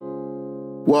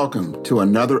Welcome to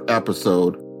another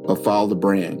episode of Follow the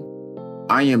Brand.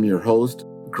 I am your host,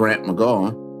 Grant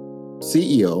McGaw,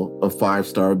 CEO of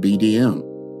 5-Star BDM,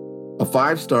 a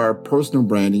 5-star personal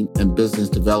branding and business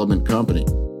development company.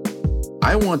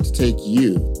 I want to take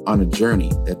you on a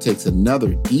journey that takes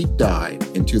another deep dive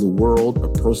into the world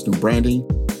of personal branding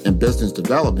and business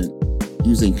development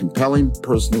using compelling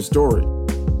personal story,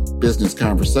 business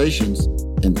conversations,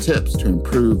 and tips to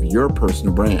improve your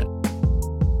personal brand.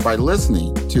 By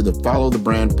listening to the Follow the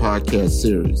Brand podcast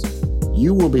series,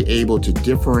 you will be able to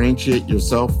differentiate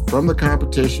yourself from the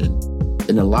competition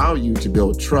and allow you to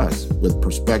build trust with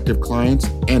prospective clients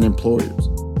and employers.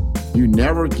 You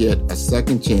never get a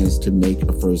second chance to make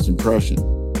a first impression.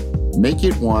 Make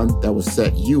it one that will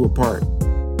set you apart,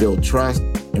 build trust,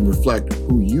 and reflect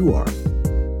who you are.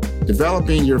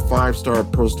 Developing your 5-star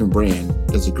personal brand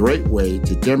is a great way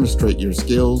to demonstrate your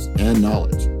skills and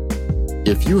knowledge.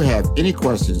 If you have any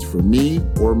questions for me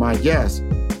or my guests,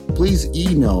 please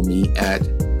email me at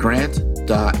grant.mcgaugh,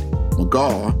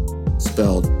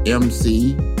 spelled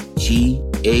M-C-G-A-U-G-H,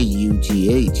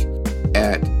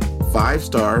 at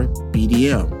 5-star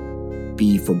BDM,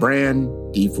 B for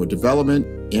brand, D for development,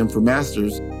 M for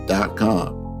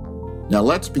masters.com. Now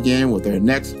let's begin with our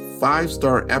next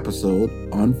 5-star episode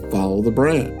on Follow the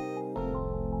Brand.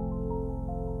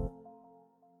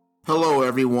 Hello,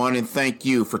 everyone, and thank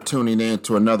you for tuning in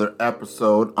to another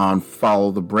episode on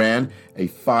Follow the Brand, a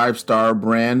 5-star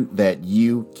brand that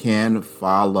you can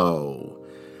follow.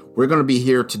 We're going to be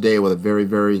here today with a very,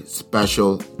 very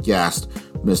special guest,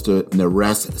 Mr.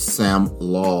 Naresh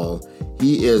Samlal.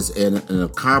 He is an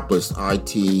accomplished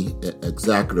IT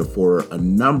executive for a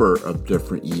number of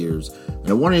different years, and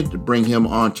I wanted to bring him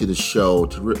onto the show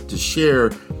to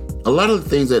share a lot of the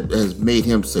things that has made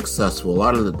him successful, a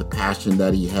lot of the passion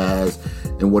that he has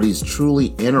and what he's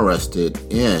truly interested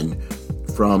in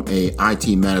from a IT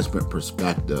management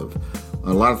perspective.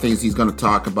 A lot of things he's going to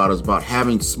talk about is about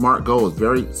having smart goals,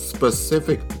 very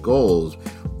specific goals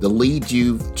that lead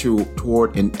you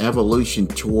toward an evolution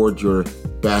toward your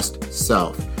best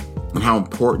self, and how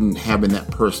important having that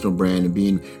personal brand and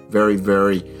being very,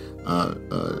 very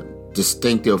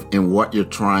distinctive in what you're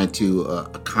trying to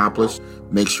accomplish.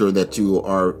 Make sure that you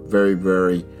are very,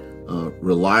 very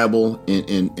reliable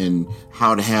in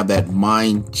how to have that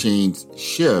mind change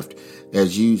shift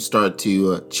as you start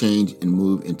to change and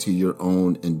move into your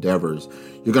own endeavors.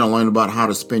 You're going to learn about how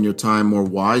to spend your time more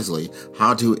wisely,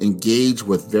 how to engage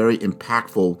with very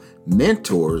impactful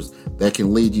mentors that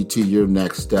can lead you to your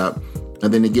next step.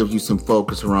 And then it gives you some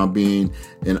focus around being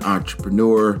an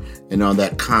entrepreneur and on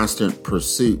that constant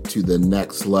pursuit to the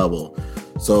next level.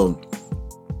 So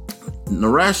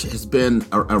Naresh has been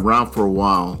around for a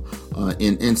while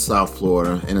in South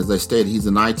Florida. And as I stated, he's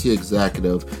an IT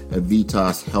executive at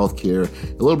Vitas Healthcare.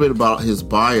 A little bit about his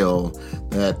bio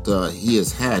that he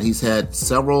has had. He's had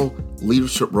several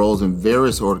leadership roles in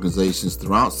various organizations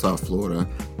throughout South Florida.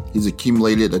 He's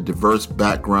accumulated a diverse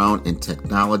background in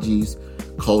technologies,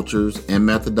 cultures, and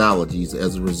methodologies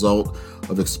as a result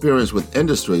of experience with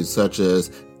industries such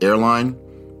as airline,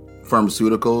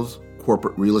 pharmaceuticals,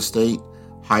 corporate real estate,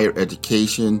 higher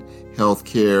education,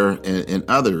 healthcare, and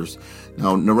others.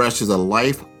 Now, Naresh is a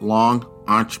lifelong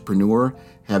entrepreneur,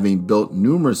 having built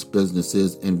numerous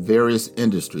businesses in various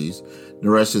industries.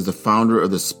 Naresh is the founder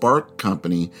of the Spark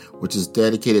Company, which is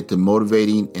dedicated to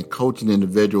motivating and coaching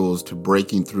individuals to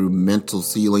breaking through mental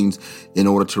ceilings in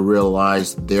order to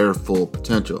realize their full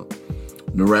potential.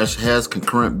 Naresh has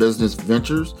concurrent business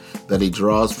ventures that he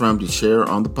draws from to share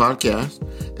on the podcast,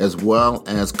 as well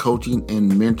as coaching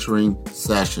and mentoring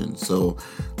sessions. So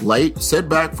sit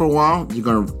back for a while. You're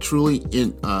going to truly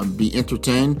be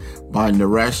entertained by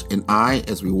Naresh and I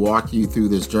as we walk you through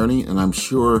this journey. And I'm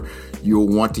sure you'll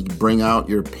want to bring out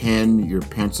your pen, your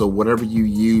pencil, whatever you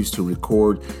use to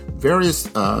record various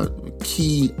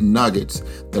key nuggets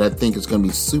that I think is going to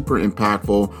be super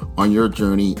impactful on your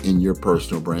journey in your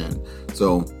personal brand.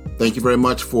 So thank you very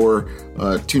much for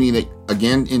tuning in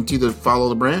again into the Follow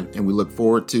the Brand, and we look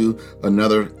forward to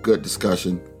another good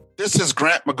discussion. This is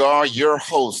Grant McGaw, your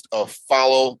host of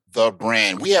Follow the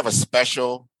Brand. We have a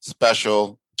special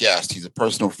guest. He's a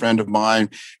personal friend of mine,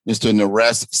 Mr.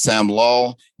 Naresh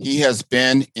Samlal. He has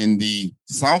been in the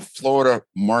South Florida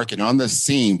market on the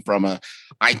scene from an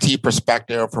IT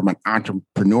perspective, from an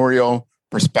entrepreneurial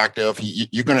perspective.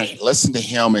 You're going to listen to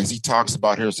him as he talks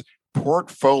about his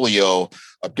portfolio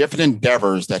of different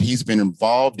endeavors that he's been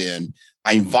involved in.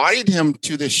 I invited him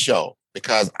to this show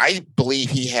because I believe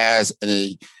he has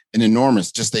an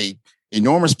enormous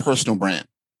personal brand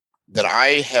that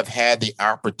I have had the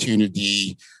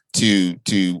opportunity to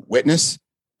witness,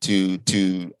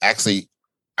 to actually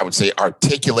I would say,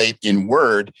 articulate in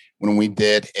word when we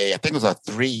did I think it was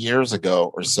 3 years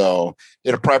ago or so,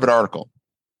 did a private article.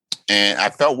 And I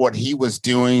felt what he was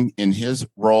doing in his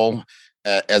role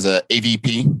as a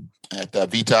AVP at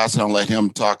VITAS, and I'll let him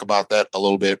talk about that a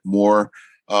little bit more,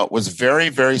 was very,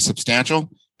 very substantial.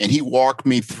 And he walked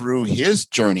me through his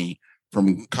journey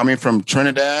from coming from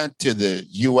Trinidad to the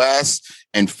US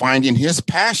and finding his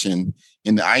passion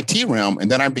in the IT realm.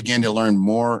 And then I began to learn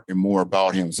more and more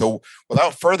about him. So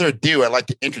without further ado, I'd like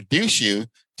to introduce you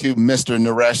to Mr.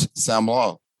 Naresh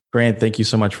Samlal. Grant, thank you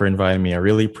so much for inviting me. I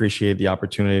really appreciate the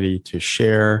opportunity to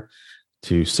share,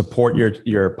 to support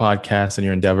your podcast and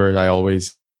your endeavors. I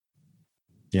always,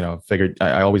 figured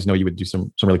I always know you would do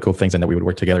some really cool things and that we would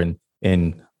work together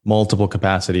in multiple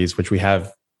capacities, which we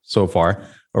have so far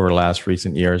over the last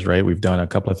recent years, right? We've done a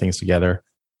couple of things together.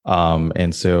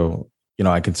 And so,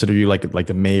 I consider you like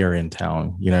the mayor in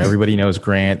town. Everybody knows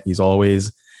Grant. He's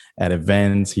always at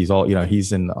events. He's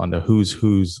he's on the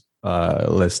who's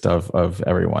list of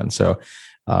everyone. So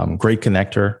great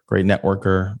connector, great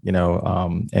networker,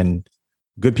 and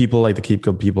good people like to keep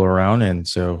good people around. And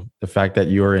so the fact that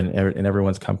you're in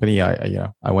everyone's company,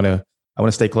 I want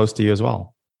to stay close to you as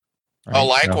well. Right? Oh,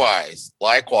 likewise,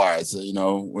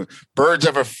 birds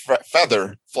of a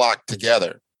feather flock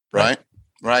together.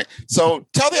 Right. So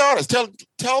tell the audience,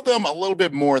 tell them a little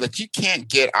bit more that you can't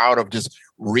get out of just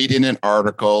reading an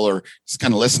article or just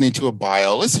kind of listening to a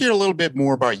bio. Let's hear a little bit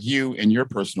more about you and your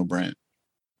personal brand.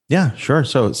 Yeah, sure.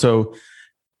 So,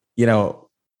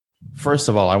 first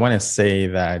of all, I want to say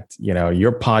that,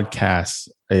 your podcast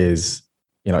is,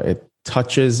 it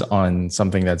touches on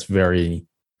something that's very,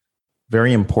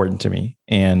 very important to me.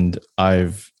 And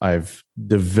I've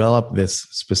developed this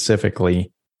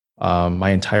specifically my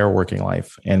entire working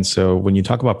life. And so when you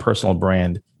talk about personal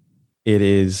brand, it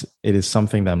is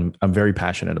something that I'm very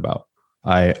passionate about.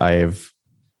 I've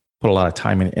put a lot of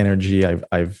time and energy.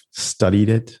 I've studied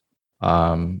it.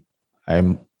 I'm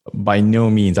by no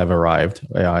means I've arrived.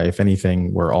 If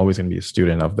anything, we're always going to be a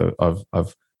student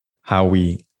of how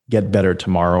we get better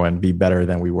tomorrow and be better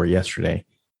than we were yesterday.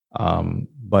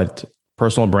 But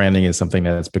personal branding is something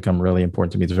that's become really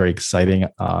important to me. It's very exciting.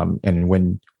 And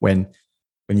when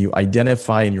you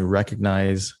identify and you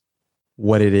recognize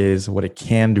what it is, what it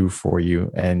can do for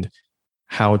you, and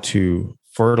how to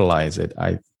fertilize it,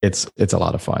 it's a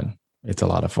lot of fun. It's a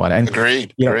lot of fun. And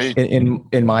agreed.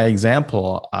 In my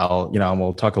example,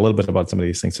 we'll talk a little bit about some of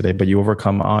these things today, but you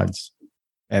overcome odds.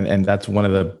 And that's one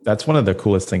of the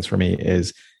coolest things for me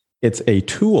is it's a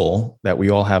tool that we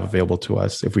all have available to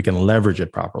us if we can leverage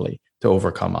it properly to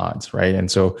overcome odds, right? And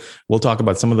so we'll talk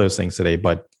about some of those things today,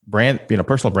 but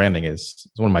personal branding is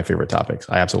one of my favorite topics.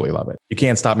 I absolutely love it. You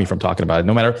can't stop me from talking about it.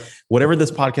 No matter whatever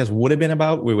this podcast would have been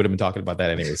about, we would have been talking about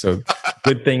that anyway. So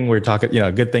good thing we're talking,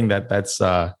 good thing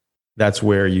that's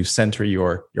where you center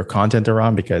your content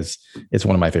around, because it's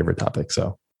one of my favorite topics.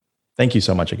 So thank you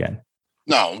so much again.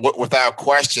 No, without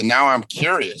question. Now I'm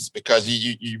curious because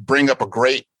you bring up a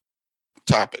great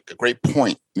topic, a great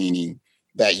point, meaning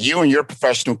that you and your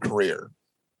professional career,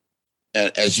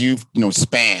 as you've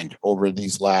spanned over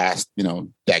these last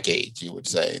decades, you would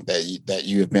say that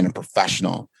you have been a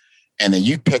professional, and then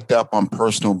you picked up on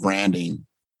personal branding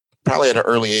probably at an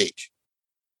early age.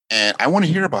 And I want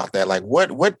to hear about that. Like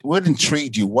what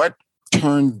intrigued you? What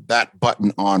turned that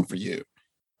button on for you?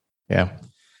 Yeah.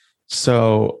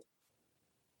 So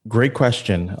great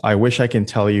question. I wish I can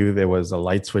tell you there was a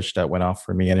light switch that went off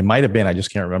for me, and it might have been, I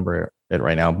just can't remember it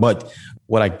right now. But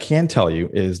what I can tell you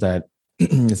is that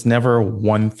it's never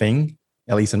one thing,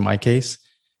 at least in my case.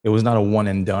 It was not a one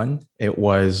and done. It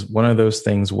was one of those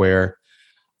things where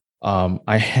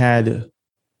I had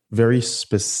very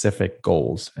specific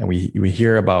goals, and we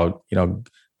hear about,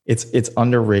 it's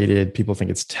underrated. People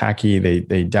think it's tacky.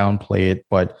 They downplay it,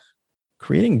 but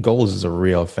creating goals is a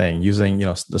real thing. Using,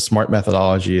 the SMART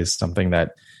methodology is something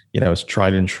that, is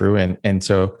tried and true. And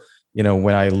so,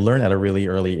 when I learned at a really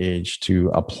early age to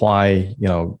apply,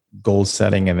 goal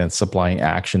setting and then supplying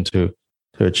action to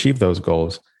achieve those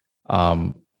goals,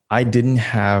 I didn't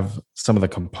have some of the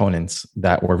components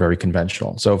that were very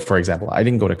conventional. So for example, I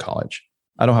didn't go to college.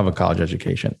 I don't have a college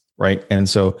education, right? And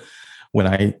so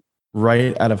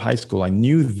right out of high school, I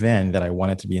knew then that I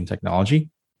wanted to be in technology.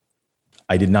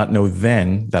 I did not know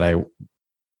then that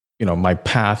my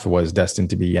path was destined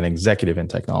to be an executive in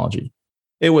technology.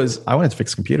 I wanted to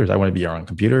fix computers. I wanted to be around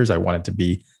computers. I wanted to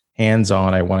be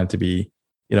hands-on. I wanted to be,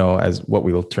 as what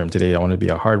we will term today, I wanted to be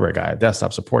a hardware guy, a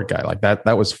desktop support guy. Like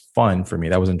that was fun for me.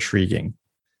 That was intriguing,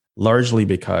 largely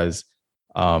because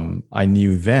I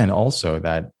knew then also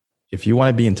that if you want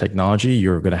to be in technology,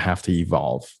 you're going to have to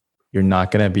evolve. You're not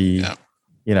going to be,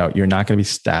 you're not going to be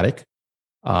static.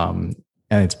 And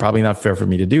it's probably not fair for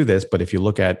me to do this, but if you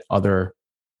look at other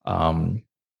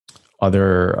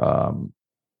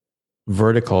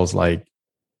verticals, like,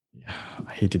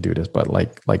 I hate to do this, but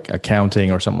like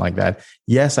accounting or something like that.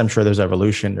 Yes, I'm sure there's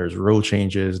evolution, there's rule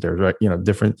changes, there's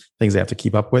different things they have to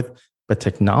keep up with, but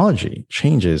technology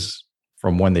changes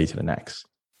from one day to the next,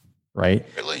 right?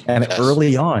 Really? And Yes.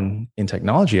 early on in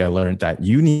technology, I learned that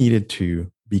you needed to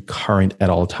be current at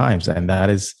all times, and that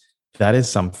is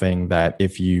something that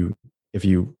if you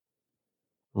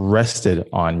rested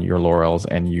on your laurels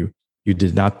and you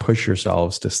did not push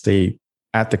yourselves to stay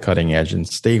at the cutting edge and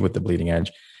stay with the bleeding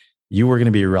edge, you were going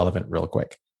to be irrelevant real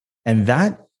quick. And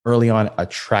that early on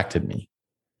attracted me.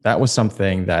 That was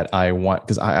something that I want,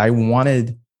 because I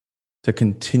wanted to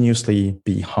continuously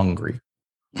be hungry.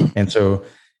 And so,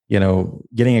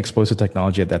 getting exposed to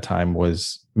technology at that time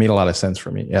made a lot of sense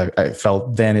for me. I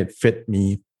felt then it fit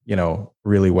me,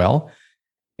 really well.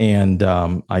 And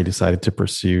I decided to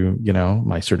pursue,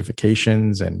 my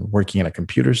certifications and working in a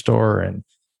computer store. And,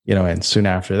 and soon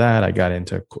after that, I got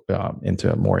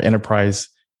into more enterprise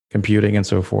computing and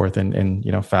so forth.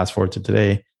 And fast forward to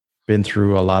today, been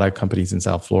through a lot of companies in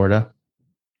South Florida,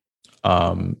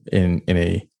 in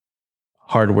a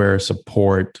hardware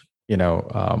support,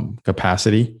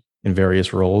 capacity in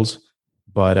various roles.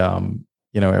 But,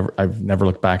 I've never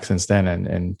looked back since then.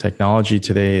 And technology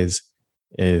today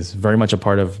is very much a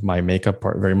part of my makeup,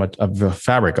 very much of the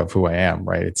fabric of who I am,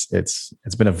 right? It's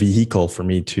been a vehicle for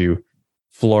me to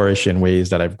flourish in ways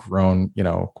that I've grown,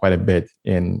 quite a bit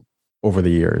in over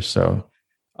the years. So,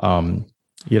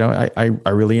 I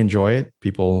really enjoy it.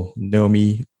 People know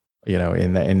me,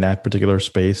 in that particular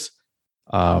space.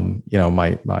 I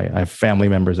have family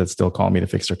members that still call me to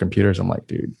fix their computers. I'm like,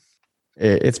 dude,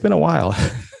 it's been a while.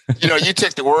 You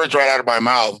took the words right out of my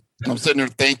mouth. I'm sitting there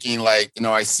thinking,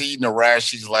 I see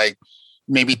Naresh. He's like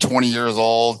maybe 20 years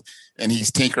old, and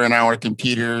he's tinkering around with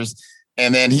computers.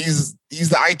 And then he's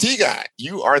the IT guy.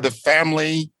 You are the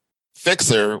family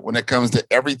fixer when it comes to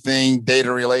everything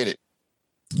data related.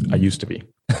 I used to be.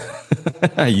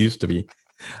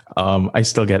 I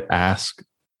still get asked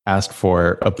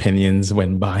for opinions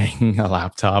when buying a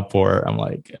laptop, or I'm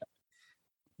like,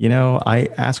 I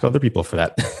ask other people for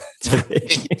that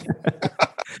today.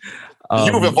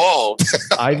 You've evolved.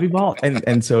 I've evolved.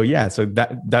 And so, so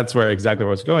that's where exactly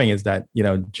where it's going is that,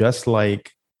 just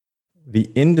like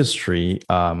the industry,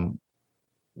 I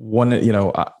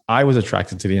was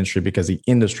attracted to the industry because the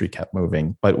industry kept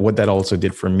moving. But what that also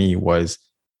did for me was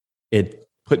it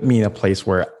put me in a place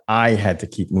where I had to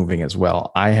keep moving as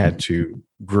well. I had to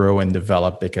grow and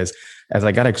develop because as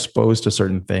I got exposed to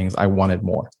certain things, I wanted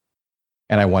more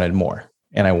and I wanted more.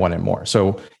 And I wanted more.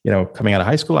 So, coming out of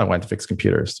high school, I wanted to fix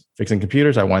computers. Fixing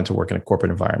computers, I wanted to work in a corporate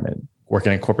environment.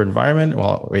 Working in a corporate environment,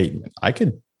 well, wait, I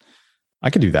could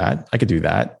do that. I could do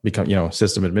that. Become,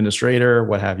 system administrator,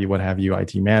 what have you,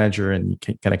 IT manager, and you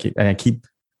can kind of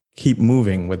keep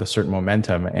moving with a certain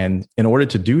momentum. And in order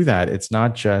to do that, it's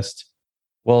not just,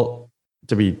 well,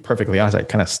 to be perfectly honest, I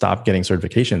kind of stopped getting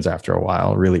certifications after a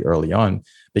while, really early on,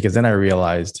 because then I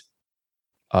realized,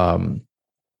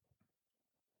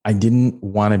 I didn't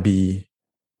want to be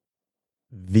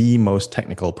the most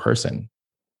technical person.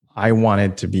 I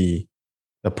wanted to be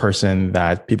the person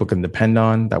that people can depend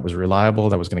on, that was reliable,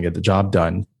 that was going to get the job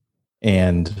done,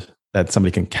 and that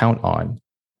somebody can count on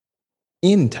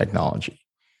in technology.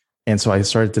 And so I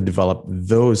started to develop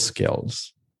those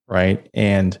skills, right?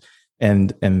 And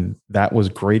that was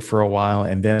great for a while.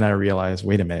 And then I realized,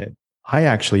 wait a minute, I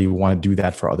actually want to do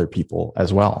that for other people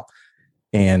as well.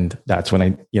 And that's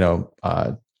when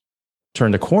I,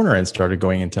 turned a corner and started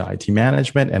going into IT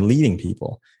management and leading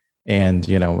people. And,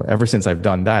 ever since I've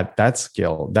done that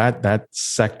skill, that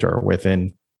sector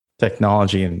within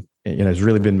technology and, has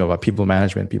really been about people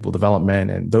management, people development,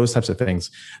 and those types of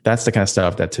things. That's the kind of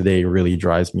stuff that today really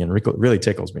drives me and really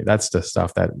tickles me. That's the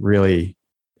stuff that really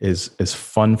is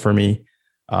fun for me,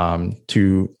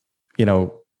 to,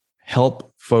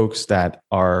 help folks that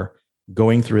are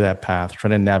going through that path,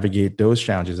 trying to navigate those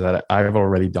challenges that I've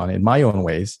already done in my own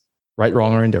ways. Right,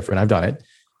 wrong, or indifferent. I've done it.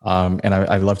 And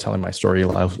I love telling my story. I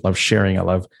love sharing. I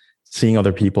love seeing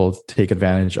other people take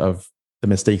advantage of the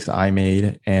mistakes I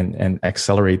made and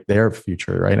accelerate their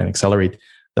future, right? And accelerate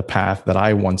the path that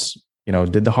I once,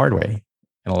 did the hard way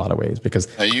in a lot of ways. Because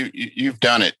you've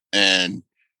done it. And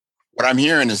what I'm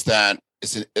hearing is that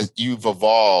you've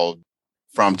evolved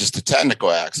from just the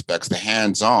technical aspects, the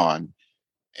hands-on,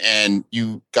 and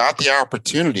you got the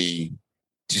opportunity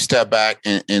to step back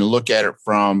and look at it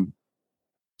from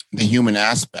the human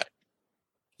aspect,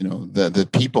 the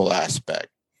people aspect.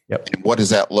 Yep. And what does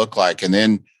that look like? And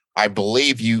then I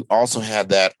believe you also had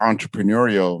that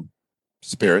entrepreneurial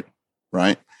spirit,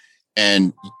 right?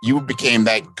 And you became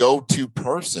that go-to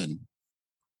person.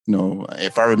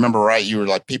 If I remember right, you were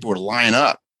like, people would line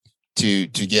up to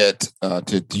get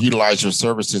to utilize your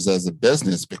services as a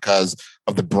business because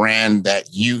of the brand that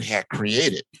you had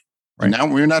created. Right. And now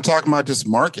we're not talking about just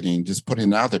marketing, just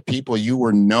putting it out there. People, you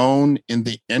were known in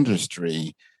the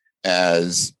industry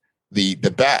as the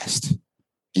best,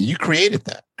 and you created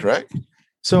that, correct?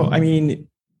 So, I mean,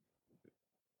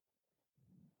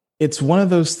 it's one of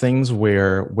those things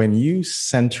where when you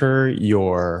center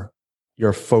your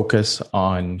focus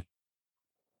on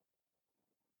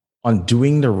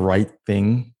doing the right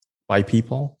thing by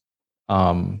people,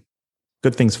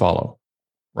 good things follow,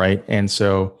 right? And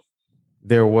so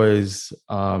there was,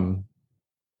 there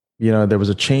was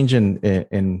a change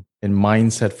in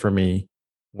mindset for me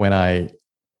when I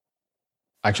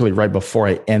actually right before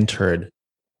I entered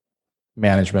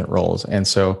management roles. And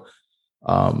so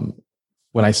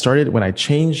when I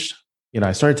changed,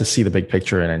 I started to see the big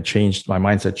picture and changed, my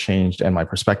mindset changed and my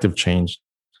perspective changed.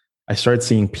 I started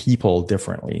seeing people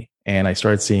differently, and I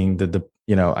started seeing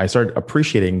I started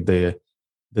appreciating the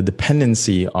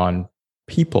dependency on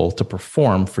people to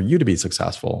perform for you to be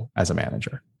successful as a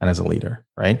manager and as a leader,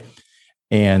 right?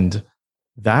 And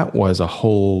that was a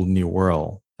whole new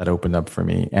world that opened up for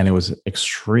me, and it was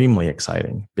extremely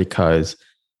exciting because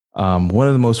one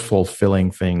of the most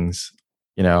fulfilling things,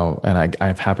 and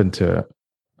I've happened to,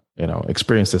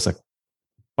 experience this a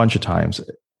bunch of times,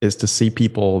 is to see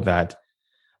people that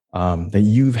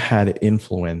you've had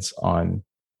influence on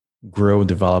grow,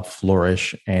 develop,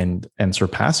 flourish, and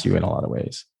surpass you in a lot of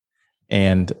ways.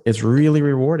 And it's really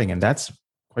rewarding. And that's,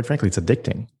 quite frankly, it's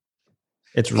addicting.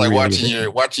 It's like really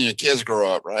watching your kids grow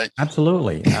up, right?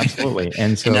 Absolutely. Absolutely.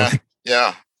 And so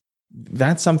yeah,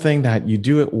 that's something that you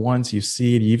do it once, you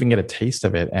see it, you even get a taste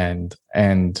of it. And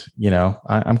I'm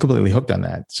completely hooked on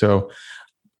that. So,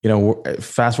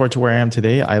 fast forward to where I am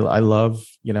today, I love,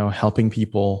 helping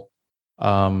people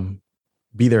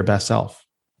be their best self.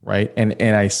 Right.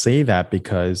 And I say that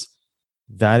because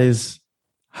that is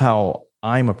how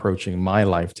I'm approaching my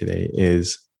life today,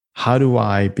 is how do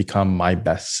I become my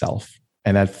best self?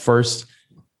 And at first,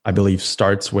 I believe,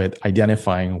 starts with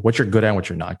identifying what you're good at and what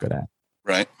you're not good at.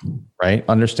 Right. Right.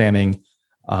 Understanding,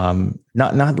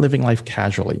 not living life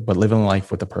casually, but living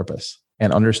life with a purpose,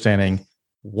 and understanding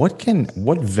what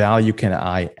value can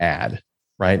I add?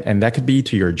 Right. And that could be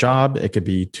to your job. It could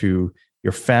be to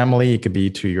your family. It could be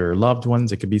to your loved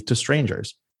ones. It could be to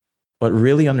strangers. But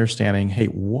really understanding, hey,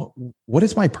 what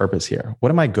is my purpose here? What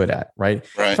am I good at? Right.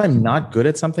 If I'm not good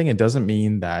at something, it doesn't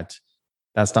mean that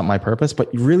that's not my purpose, but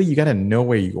really you got to know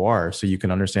where you are so you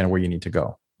can understand where you need to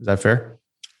go. Is that fair?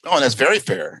 No, that's very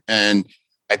fair. And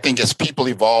I think as people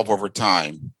evolve over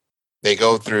time, they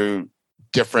go through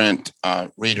different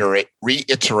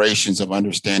reiterations of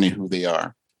understanding who they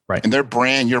are. Right. And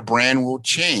your brand will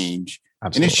change.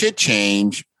 Absolutely. And it should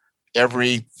change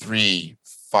every 3,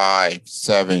 5,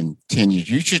 7, 10 years.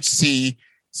 You should see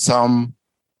some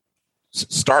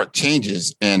stark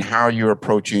changes in how you're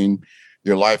approaching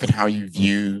your life and how you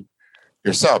view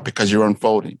yourself, because you're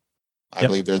unfolding. I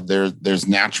believe there's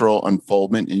natural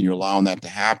unfoldment, and you're allowing that to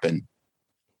happen.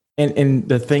 And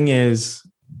the thing is,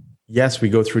 yes, we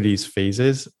go through these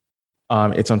phases.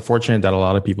 It's unfortunate that a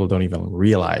lot of people don't even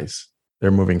realize they're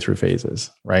moving through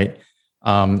phases, right?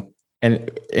 And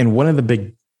one of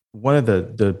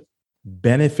the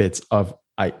benefits of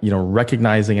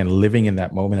recognizing and living in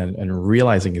that moment and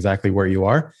realizing exactly where you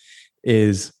are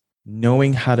is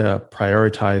knowing how to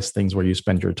prioritize things where you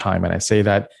spend your time. And I say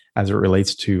that as it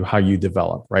relates to how you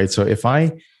develop, right? So if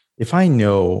I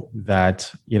know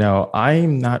that,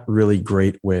 I'm not really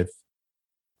great with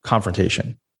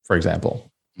confrontation, for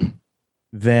example,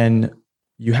 then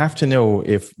you have to know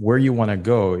if where you want to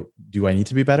go, do I need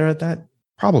to be better at that?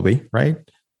 Probably, right?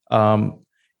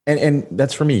 And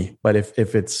that's for me. But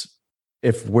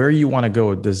if where you want to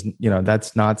go does,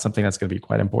 that's not something that's going to be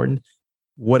quite important.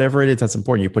 Whatever it is that's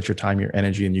important, you put your time, your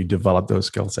energy, and you develop those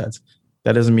skill sets.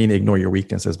 That doesn't mean ignore your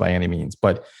weaknesses by any means,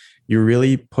 but you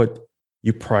really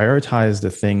prioritize the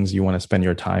things you want to spend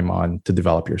your time on to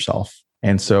develop yourself.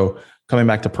 And so coming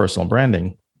back to personal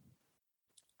branding,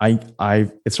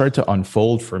 it started to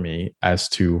unfold for me as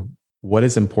to what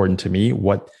is important to me,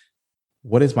 what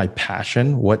is my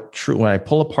passion, when I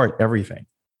pull apart everything,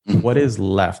 what is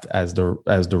left as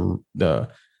the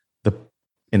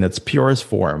in its purest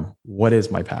form, what is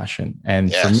my passion?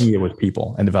 And for me, it was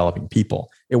people and developing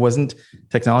people. It wasn't,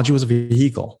 technology was a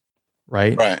vehicle,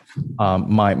 right? Right.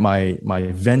 My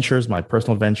ventures, my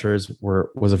personal ventures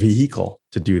was a vehicle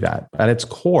to do that. At its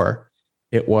core,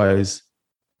 it was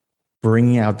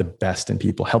bringing out the best in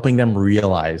people, helping them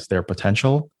realize their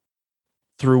potential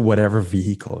through whatever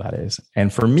vehicle that is.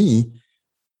 And for me,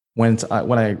 when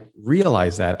I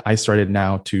realized that, I started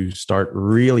now to start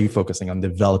really focusing on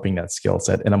developing that skill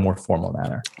set in a more formal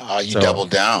manner. You doubled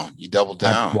down. You doubled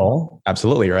down. Well,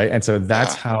 absolutely, right. And so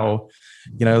that's how,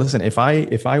 listen, if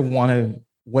I want to,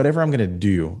 whatever I'm going to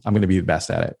do, I'm going to be the best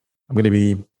at it. I'm going to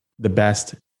be the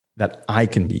best that I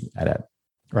can be at it,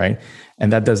 right?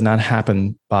 And that does not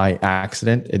happen by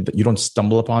accident. You don't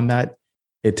stumble upon that.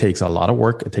 It takes a lot of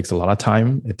work. It takes a lot of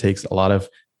time. It takes a lot of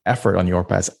effort on your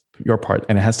part,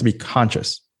 and it has to be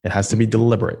conscious. It has to be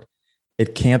deliberate.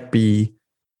 It can't be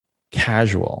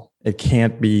casual. It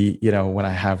can't be, when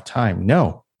I have time.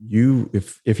 No,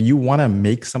 if you want to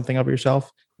make something of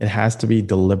yourself, it has to be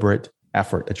deliberate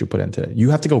effort that you put into it. You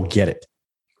have to go get it.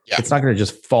 Yeah. It's not going to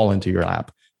just fall into your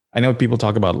lap. I know people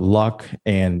talk about luck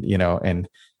and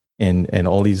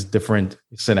all these different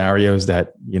scenarios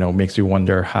that, makes you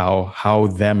wonder how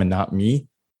them and not me.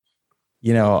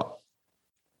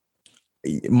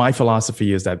 My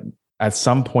philosophy is that at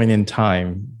some point in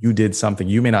time, you did something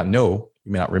you may not know,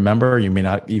 you may not remember, you may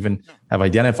not even have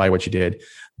identified what you did,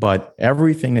 but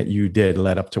everything that you did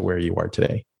led up to where you are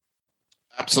today.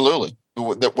 Absolutely.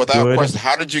 Without question.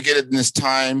 How did you get it in this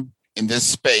time, in this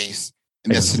space,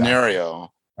 in this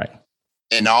scenario? Right.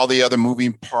 And all the other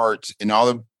moving parts and all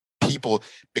the people,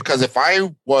 because if I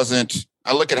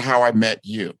look at how I met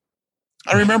you.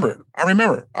 I remember.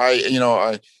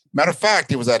 Matter of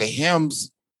fact, it was at a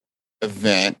HIMSS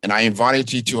event, and I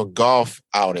invited you to a golf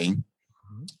outing,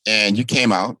 and you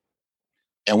came out,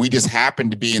 and we just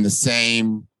happened to be in the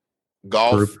same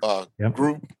golf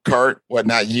group cart,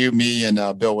 whatnot. You, me, and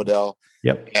Bill Waddell.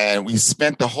 Yep. And we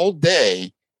spent the whole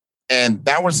day, and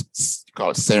that was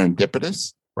called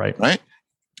serendipitous, right?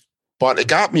 But it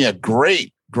got me a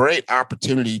great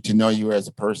opportunity to know you as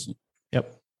a person.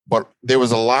 Yep. But there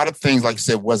was a lot of things, like you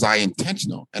said, was I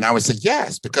intentional? And I would say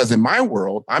yes, because in my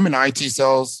world, I'm an IT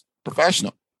sales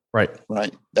professional. Right.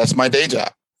 That's my day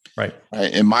job. Right.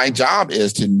 And my job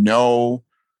is to know,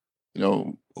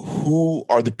 who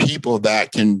are the people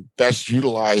that can best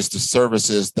utilize the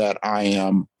services that I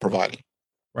am providing.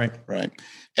 Right.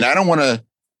 And I don't want to,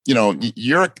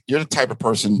 you're the type of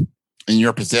person in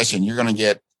your position, you're going to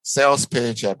get sales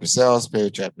pitch after sales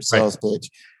pitch after sales pitch.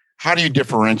 How do you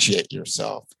differentiate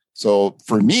yourself? So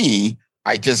for me,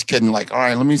 I just couldn't all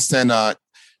right, let me send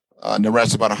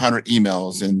Naresh about 100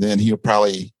 emails, and then he'll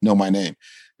probably know my name,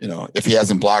 if he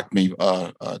hasn't blocked me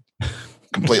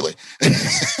completely.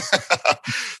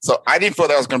 So I didn't feel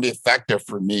that was going to be effective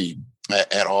for me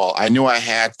at all. I knew I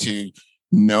had to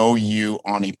know you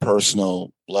on a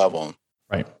personal level.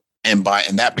 Right. And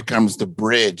that becomes the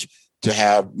bridge to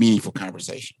have meaningful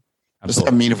conversation. Absolutely.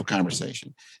 Just have meaningful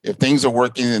conversation. If things are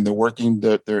working and they're working,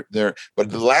 they're.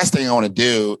 But the last thing I want to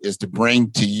do is to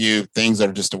bring to you things that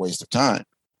are just a waste of time.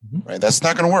 Mm-hmm. Right? That's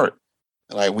not going to work.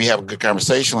 Like, we have a good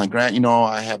conversation. Like, Grant,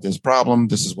 I have this problem.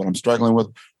 This is what I'm struggling with.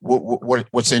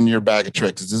 What's in your bag of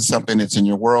tricks? Is this something that's in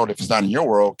your world? If it's not in your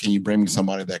world, can you bring me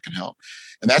somebody that can help?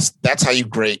 And that's how you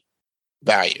create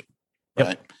value,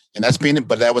 right? Yep. And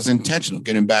but that was intentional.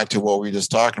 Getting back to what we were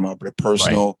just talking about, but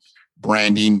personal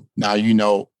branding. Now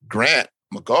Grant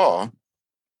McGaw,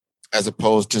 as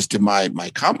opposed just to my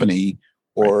company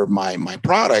or my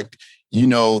product.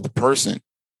 The person.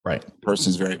 Right. The person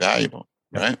is very valuable,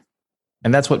 right?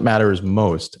 And that's what matters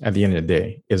most at the end of the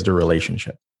day, is the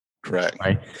relationship. Correct.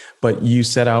 Right. But you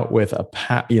set out with a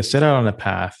path. You set out on a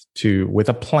path with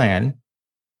a plan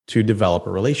to develop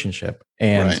a relationship,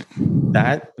 and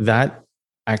that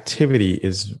activity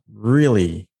is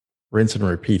really rinse and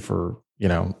repeat for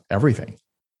everything.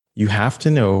 You have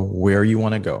to know where you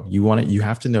want to go. You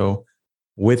have to know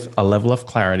with a level of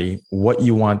clarity what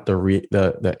you want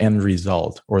the end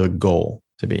result or the goal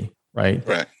to be. Right.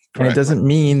 Right. And it doesn't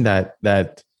mean that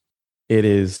it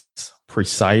is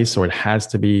precise or it has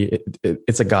to be.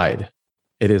 It's a guide.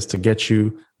 It is to get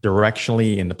you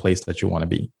directionally in the place that you want to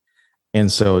be. And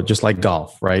so, just like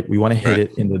golf, right? We want to hit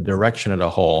it in the direction of the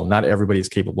hole. Not everybody's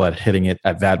capable of hitting it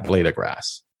at that blade of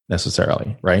grass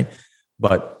necessarily, right?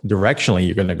 But directionally,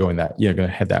 you're going to go in that. You're going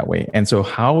to head that way. And so,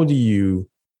 how do you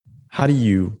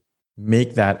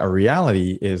make that a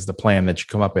reality? Is the plan that you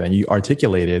come up with, and you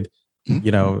articulated.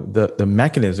 The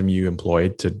mechanism you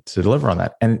employed to deliver on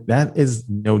that. And that is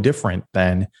no different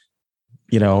than,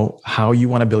 how you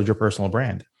want to build your personal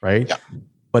brand, right? Yeah.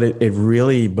 But it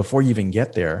really, before you even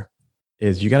get there,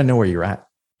 is you got to know where you're at.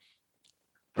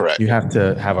 Correct. You have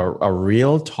to have a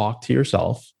real talk to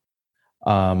yourself,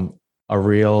 a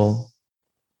real,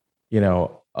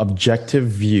 objective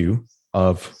view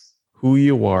of who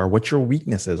you are, what your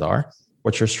weaknesses are,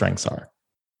 what your strengths are,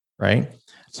 right?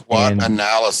 SWOT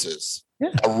analysis. Yeah.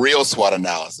 A real SWOT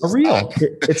analysis.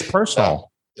 It's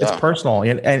personal. Yeah. It's personal.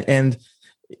 And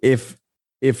if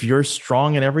you're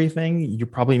strong in everything, you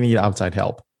probably need outside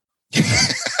help.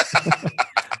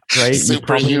 Right?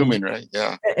 Superhuman, right?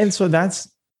 Yeah. And so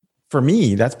for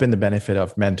me, that's been the benefit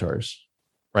of mentors,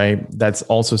 right? That's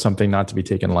also something not to be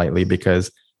taken lightly,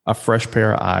 because a fresh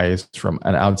pair of eyes from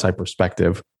an outside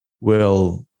perspective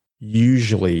will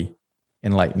usually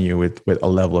enlighten you with a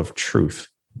level of truth,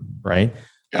 right?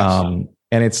 Yes.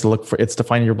 And it's to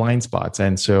find your blind spots.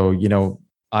 And so,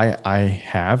 I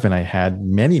have, and I had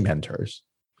many mentors.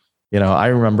 I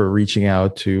remember reaching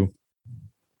out to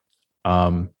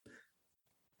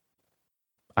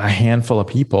a handful of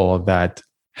people that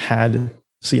had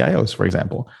CIOs, for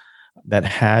example, that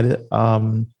had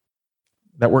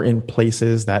that were in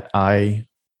places that I,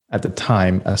 at the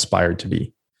time, aspired to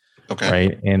be. Okay.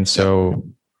 Right. And so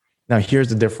now here's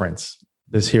the difference.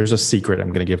 Here's a secret I'm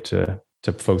going to give to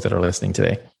folks that are listening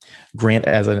today. Grant,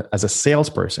 as a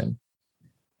salesperson,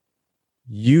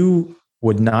 you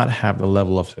would not have the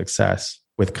level of success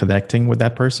with connecting with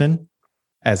that person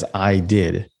as I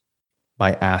did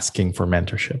by asking for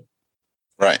mentorship.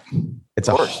 Right. It's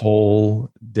a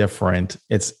whole different,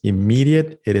 it's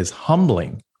immediate. It is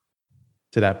humbling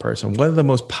to that person. One of the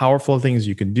most powerful things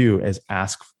you can do is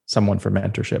ask someone for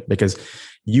mentorship, because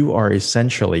you are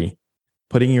essentially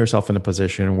putting yourself in a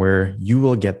position where you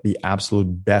will get the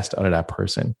absolute best out of that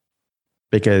person,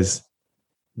 because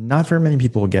not very many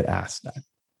people will get asked that.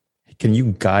 Can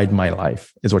you guide my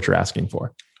life is what you're asking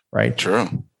for, right?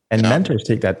 True. And mentors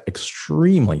take that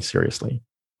extremely seriously.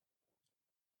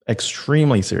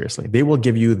 Extremely seriously. They will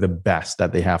give you the best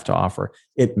that they have to offer.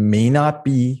 It may not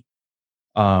be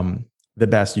the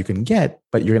best you can get,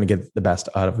 but you're going to get the best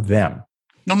out of them.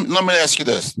 Let me ask you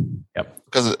this. Yep.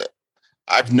 Because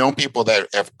I've known people that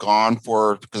have gone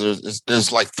for, because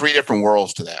there's like three different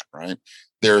worlds to that, right?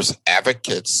 There's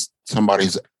advocates, somebody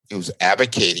who's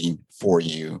advocating for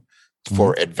you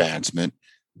for advancement.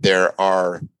 There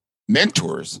are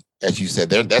mentors, as you said,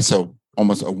 that's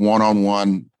almost a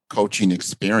one-on-one coaching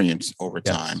experience over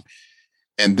time. Yes.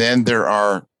 And then there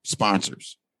are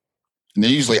sponsors, and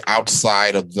they're usually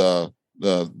outside of the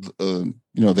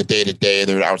day-to-day.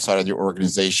 They're outside of your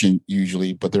organization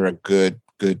usually, but they're a good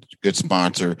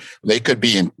sponsor. They could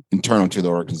be internal to the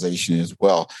organization as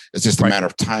well. It's just a matter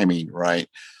of timing, right?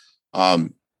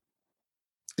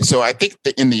 So I think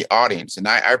that in the audience, and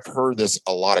I've heard this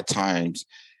a lot of times,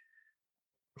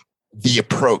 the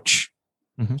approach.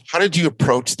 Mm-hmm. How did you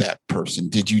approach that person?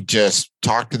 Did you just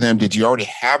talk to them? Did you already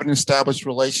have an established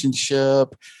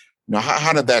relationship?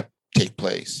 How did that take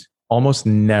place? Almost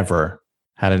never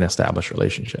had an established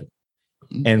relationship.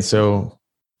 Mm-hmm. And so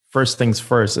first things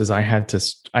first is I had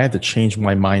to change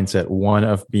my mindset. One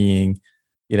of being,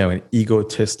 an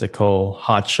egotistical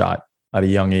hotshot at a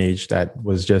young age that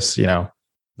was just,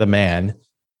 the man,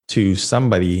 to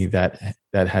somebody that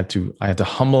I had to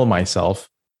humble myself,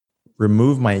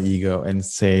 remove my ego, and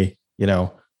say,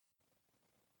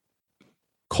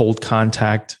 cold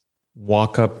contact,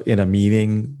 walk up in a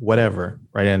meeting, whatever,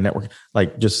 right? In a network,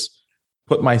 like just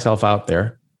put myself out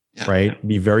there, right?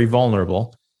 Be very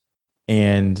vulnerable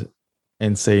and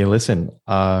say, listen,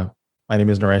 my name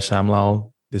is Naresh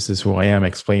Samlal. This is who I am.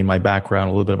 Explain my background,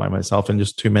 a little bit about myself in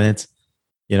just 2 minutes.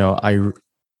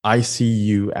 I see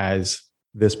you as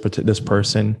this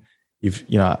person. You've,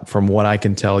 from what I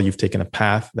can tell, you've taken a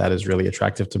path that is really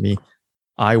attractive to me.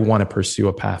 I want to pursue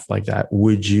a path like that.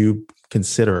 Would you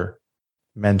consider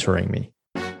mentoring me?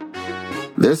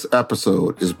 This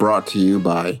episode is brought to you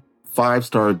by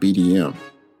 5-Star BDM.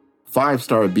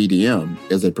 5-Star BDM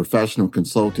is a professional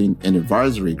consulting and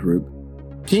advisory group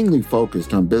keenly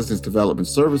focused on business development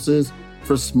services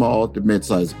for small to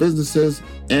mid-sized businesses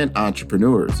and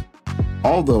entrepreneurs.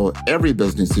 Although every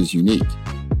business is unique,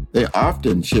 they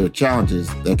often share challenges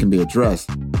that can be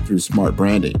addressed through smart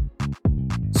branding.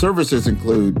 Services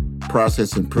include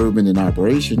process improvement in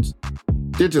operations,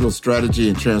 digital strategy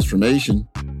and transformation,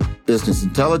 business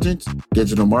intelligence,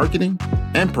 digital marketing,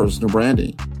 and personal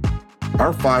branding.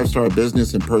 Our 5-Star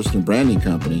Business and Personal Branding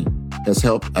Company has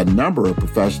helped a number of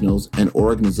professionals and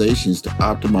organizations to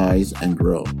optimize and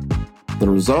grow. The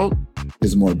result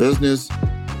is more business,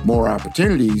 more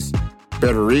opportunities,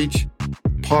 better reach,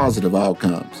 positive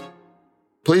outcomes.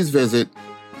 Please visit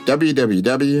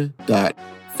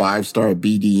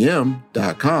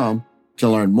www.5starbdm.com to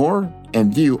learn more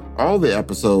and view all the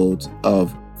episodes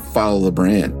of Follow the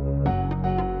Brand.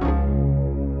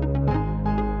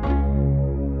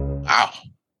 Wow.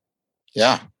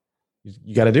 Yeah.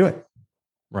 You got to do it,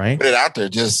 right? Put it out there.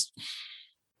 Just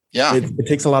Yeah. It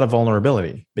takes a lot of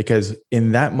vulnerability because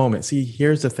in that moment, see,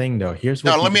 here's the thing though. Here's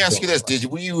what Now, let me ask you this.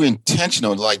 Were you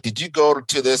intentional? Like, did you go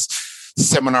to this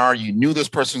seminar? You knew this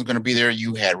person was going to be there.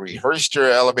 You had rehearsed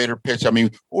your elevator pitch. I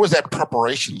mean, what was that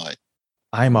preparation like?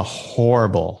 I'm a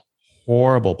horrible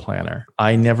planner.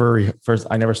 I never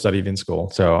studied in school.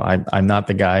 So I'm not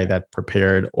the guy that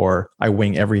prepared, or I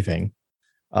wing everything.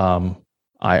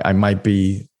 I might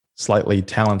be slightly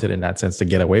talented in that sense to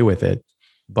get away with it,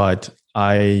 but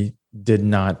I did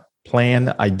not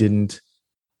plan. I didn't,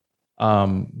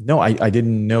 I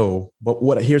didn't know,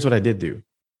 but here's what I did do.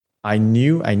 I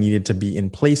knew I needed to be in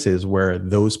places where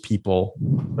those people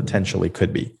potentially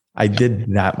could be. I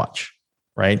did that much,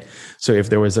 right? So if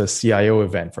there was a CIO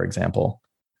event, for example,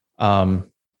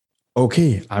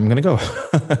 okay, I'm going to go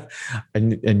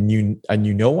and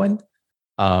you no one,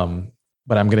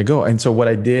 but I'm going to go. And so what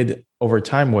I did over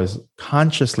time was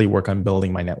consciously work on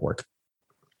building my network.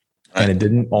 Right. And it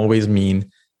didn't always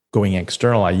mean going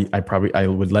external. I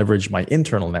would leverage my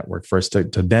internal network first to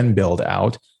then build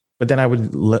out, but then I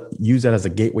would use that as a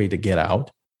gateway to get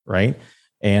out, right?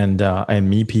 And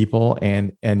meet people,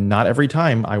 and not every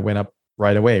time I went up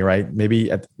right away, right? Maybe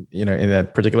in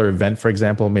that particular event, for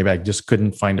example, maybe I just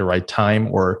couldn't find the right time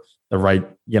or the right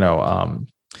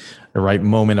the right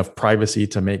moment of privacy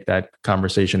to make that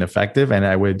conversation effective, and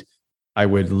I would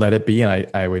let it be, and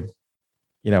I would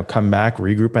come back,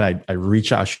 regroup, and I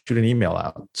reach out, shoot an email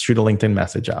out, shoot a LinkedIn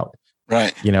message out.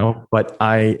 Right. But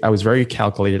I was very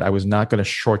calculated. I was not going to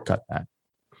shortcut that.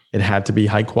 It had to be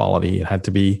high quality. It had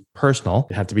to be personal.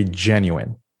 It had to be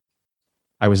genuine.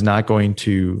 I was not going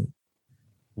to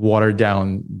water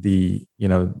down the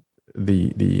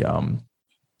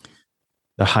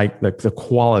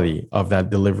quality of that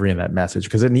delivery and that message,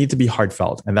 because it needed to be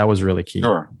heartfelt. And that was really key.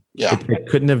 Sure. Yeah. It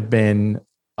couldn't have been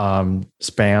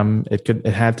spam. It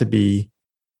had to be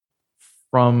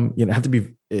from, you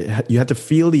had to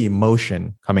feel the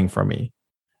emotion coming from me.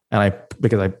 And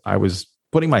because I was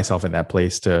putting myself in that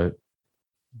place to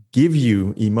give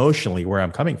you emotionally where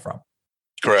I'm coming from.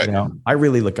 Correct. I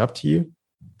really look up to you.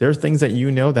 There's things that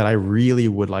that I really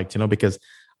would like to know, because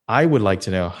I would like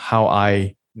to know how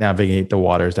I navigate the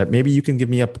waters, that maybe you can give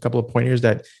me a couple of pointers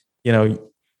that,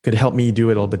 could help me do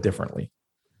it a little bit differently.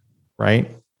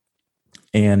 Right.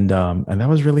 And that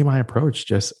was really my approach.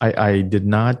 Just, I did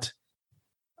not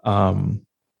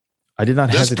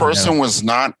This person was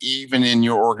not even in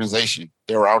your organization.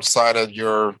 They were outside of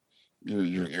your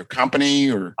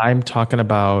company, or I'm talking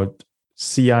about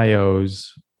CIOs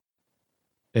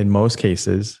in most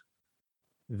cases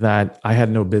that I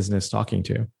had no business talking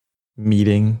to,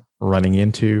 meeting, running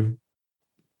into,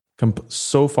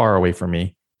 so far away from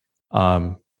me,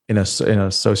 in a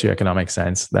socioeconomic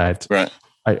sense that right.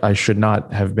 I should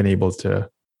not have been able to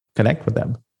connect with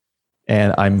them.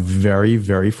 And I'm very,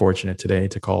 very fortunate today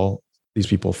to call these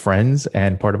people friends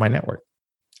and part of my network.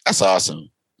 That's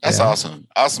awesome. That's awesome.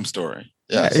 Awesome story.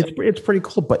 Yes. Yeah, it's pretty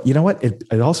cool. But you know what? It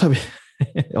also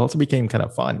became kind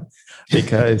of fun,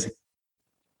 because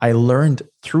I learned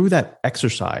through that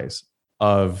exercise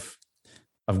of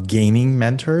gaining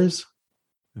mentors.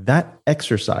 That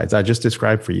exercise I just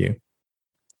described for you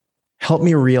helped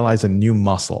me realize a new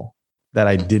muscle that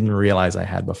I didn't realize I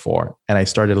had before. And I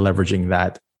started leveraging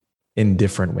that in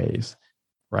different ways,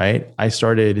 right? I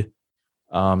started,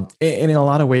 and in a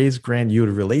lot of ways, Grant, you would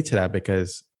relate to that,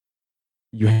 because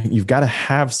you've got to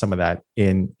have some of that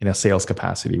in a sales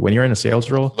capacity. When you're in a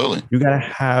sales role, Absolutely. You got to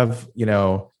have, you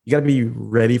got to be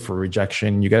ready for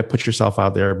rejection. You got to put yourself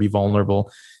out there, be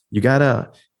vulnerable. You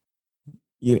gotta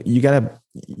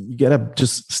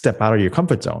just step out of your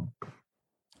comfort zone.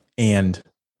 And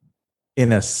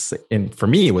for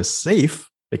me, it was safe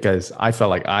because I felt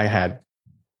like I had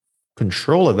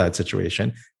control of that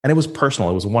situation, and it was personal.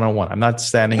 It was one-on-one. I'm not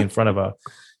standing in front of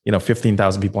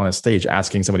 15,000 people on a stage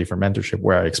asking somebody for mentorship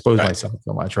where I expose myself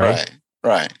so much. Right.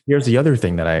 Right. Here's the other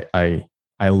thing that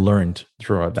I learned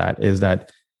throughout that is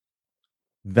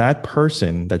that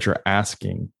person that you're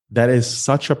asking, that is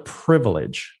such a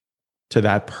privilege to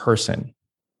that person,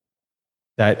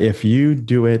 that if you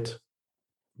do it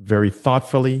very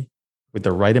thoughtfully with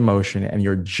the right emotion and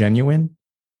you're genuine,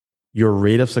 your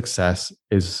rate of success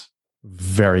is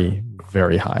very,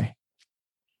 very high.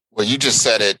 Well, you just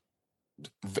said it,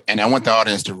 and I want the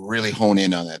audience to really hone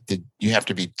in on that. You have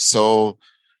to be so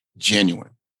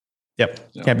genuine.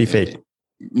 Yep. Can't be fake.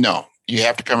 No, you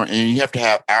have to come and you have to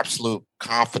have absolute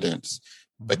confidence,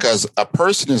 because a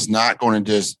person is not going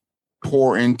to just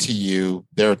pour into you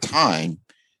their time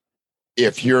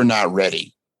if you're not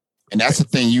ready. And that's the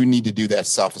thing. You need to do that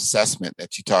self-assessment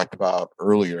that you talked about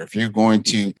earlier. If you're going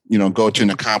to, go to an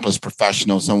accomplished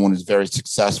professional, someone who's very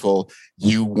successful,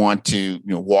 you want to,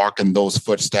 walk in those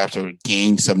footsteps or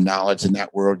gain some knowledge in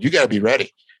that world, you got to be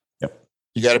ready. Yep.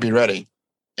 You got to be ready.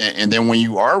 And then when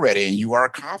you are ready and you are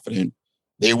confident,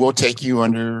 they will take you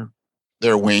under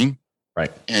their wing,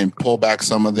 right, and pull back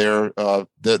some of their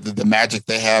the magic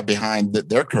they have behind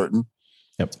their curtain.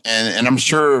 Yep. And I'm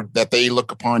sure that they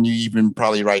look upon you even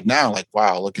probably right now, like,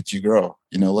 wow, look at you grow.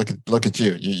 Look at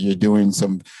you. You're doing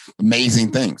some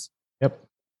amazing things. Yep.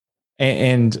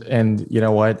 And you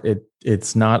know what?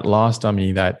 It's not lost on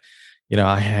me that,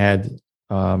 I had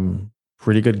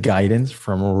pretty good guidance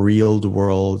from real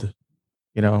world,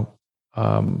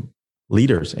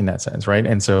 leaders in that sense, right?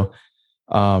 And so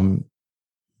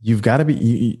you've got to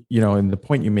be, and the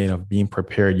point you made of being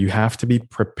prepared, you have to be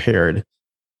prepared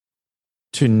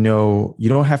to know. You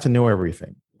don't have to know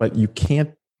everything, but you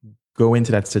can't go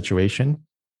into that situation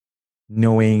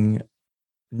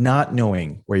not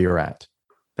knowing where you're at.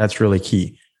 That's really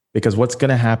key, because what's going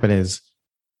to happen is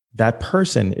that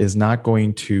person is not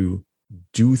going to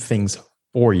do things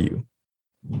for you.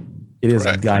 It is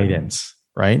Correct. Guidance,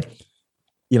 right?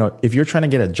 If you're trying to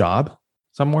get a job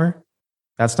somewhere,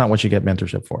 that's not what you get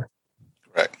mentorship for.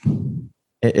 Right.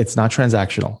 It's not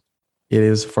transactional. It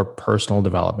is for personal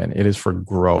development. It is for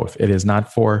growth. It is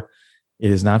not for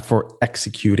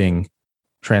executing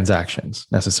transactions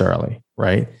necessarily,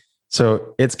 right?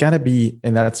 So it's got to be,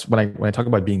 and that's when I talk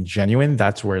about being genuine,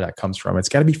 that's where that comes from. It's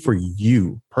got to be for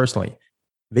you personally.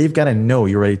 They've got to know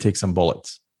you're ready to take some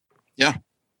bullets. Yeah.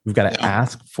 You've got to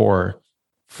ask for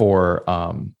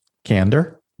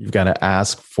candor. You've got to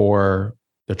ask for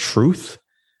the truth.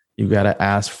 You got to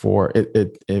ask for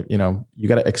it. You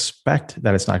got to expect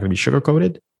that it's not going to be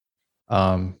sugarcoated,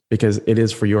 because it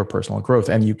is for your personal growth,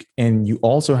 and you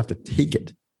also have to take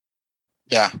it.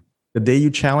 Yeah. The day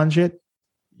you challenge it,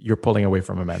 you're pulling away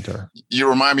from a mentor. You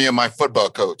remind me of my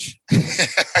football coach.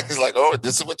 He's like, "Oh,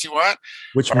 this is what you want,"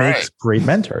 which makes great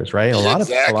mentors, right? A lot of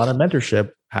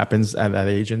mentorship happens at that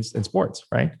age in sports,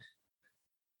 right?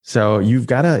 So you've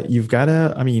got to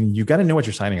know what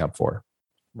you're signing up for.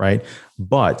 Right.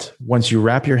 But once you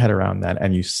wrap your head around that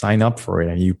and you sign up for it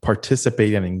and you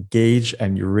participate and engage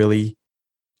and you really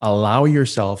allow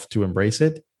yourself to embrace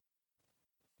it,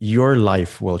 your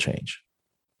life will change.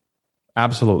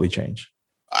 Absolutely change.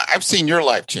 I've seen your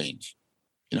life change.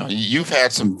 You've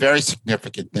had some very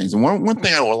significant things. And one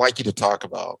thing I would like you to talk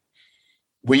about,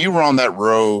 when you were on that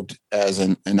road as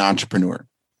an entrepreneur,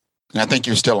 and I think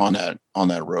you're still on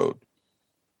that road,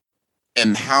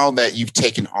 and how that you've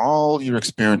taken all your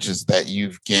experiences that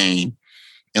you've gained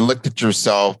and looked at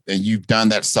yourself, and you've done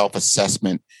that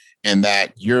self-assessment, and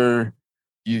that you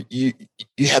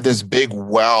have this big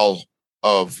well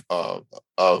of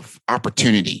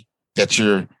opportunity that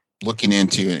you're looking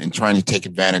into and trying to take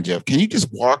advantage of. Can you just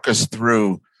walk us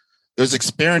through those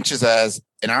experiences as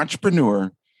an entrepreneur,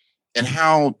 and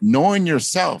how, knowing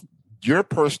yourself, your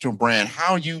personal brand,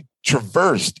 how you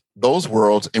traversed those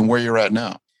worlds and where you're at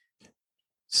now?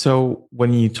 So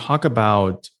when you talk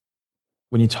about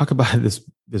this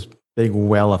big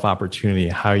well of opportunity,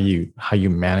 how you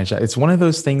manage that, it's one of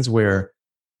those things where,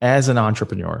 as an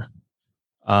entrepreneur,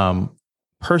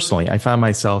 personally, I found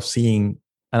myself seeing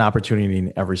an opportunity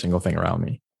in every single thing around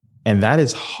me, and that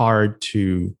is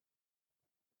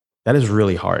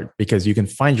really hard, because you can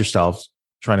find yourself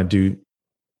trying to do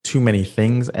too many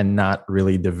things and not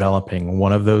really developing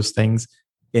one of those things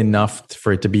enough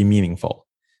for it to be meaningful.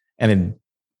 And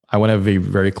I want to be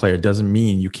very clear. It doesn't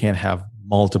mean you can't have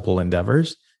multiple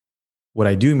endeavors. What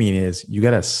I do mean is you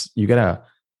gotta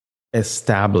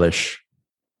establish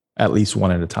at least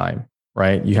one at a time,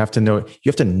 right? You have to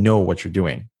know what you're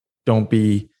doing. Don't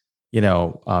be,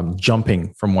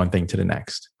 jumping from one thing to the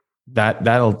next. That's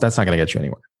not going to get you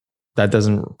anywhere. That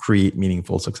doesn't create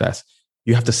meaningful success.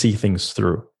 You have to see things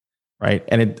through, right?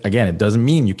 And it doesn't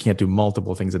mean you can't do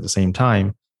multiple things at the same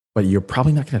time, but you're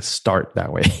probably not going to start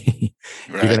that way. Right.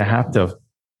 You're going to have to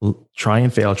try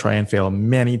and fail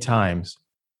many times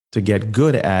to get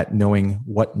good at knowing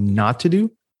what not to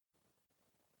do,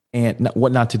 and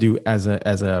what not to do as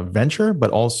a venture,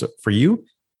 but also for you,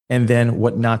 and then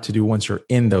what not to do once you're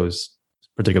in those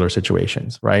particular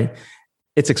situations, right?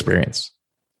 It's experience.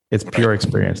 It's pure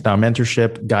experience. Now,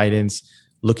 mentorship, guidance,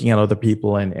 looking at other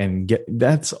people and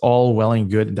that's all well and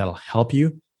good, and that'll help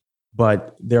you.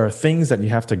 But there are things that you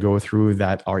have to go through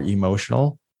that are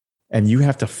emotional, and you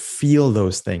have to feel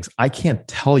those things. I can't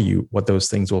tell you what those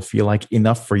things will feel like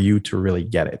enough for you to really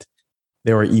get it.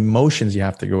 There are emotions you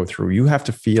have to go through. You have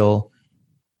to feel,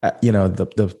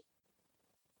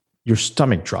 your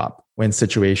stomach drop when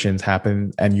situations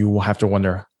happen and you will have to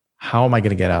wonder, how am I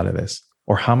going to get out of this?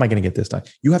 Or how am I going to get this done?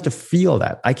 You have to feel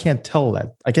that. I can't tell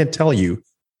that. I can't tell you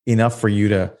enough for you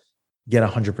to get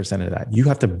 100% of that. You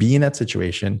have to be in that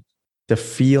situation to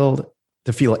feel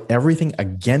everything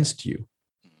against you,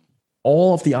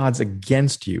 all of the odds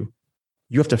against you.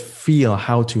 You have to feel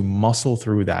how to muscle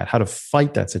through that, how to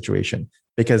fight that situation,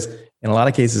 because in a lot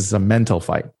of cases, it's a mental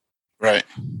fight. Right.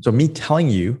 So me telling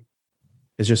you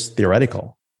is just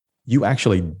theoretical. You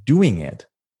actually doing it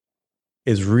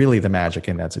is really the magic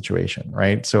in that situation,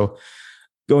 right? So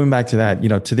going back to that,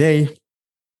 today,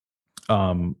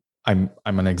 I'm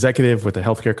an executive with a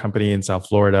healthcare company in South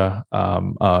Florida,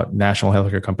 a national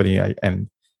healthcare company, and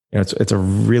it's a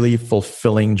really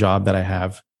fulfilling job that I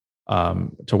have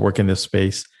to work in this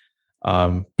space.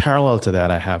 Parallel to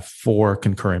that, I have 4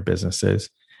 concurrent businesses,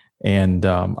 and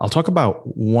I'll talk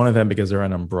about one of them because they're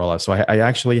an umbrella. So I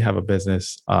actually have a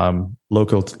business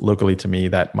locally to me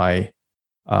that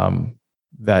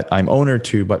that I'm owner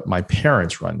to, but my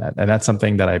parents run that, and that's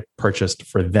something that I purchased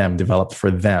for them, developed for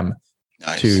them.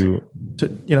 Nice. to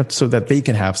so that they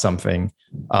can have something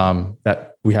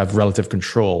that we have relative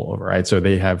control over, right? So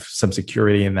they have some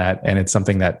security in that, and it's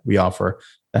something that we offer.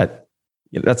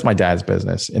 That's my dad's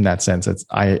business in that sense. It's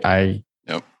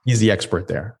yep. He's the expert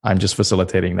there. I'm just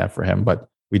facilitating that for him, but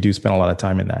we do spend a lot of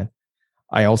time in that.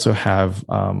 I also have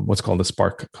what's called the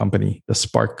Spark Company. The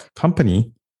Spark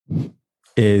Company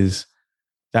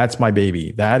that's my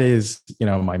baby. That is,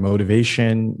 my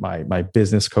motivation, my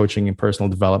business coaching and personal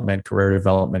development, career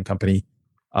development company.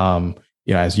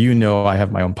 As you know, I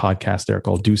have my own podcast there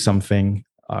called Do Something,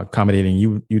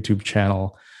 accommodating YouTube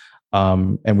channel.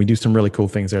 And we do some really cool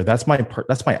things there. That's my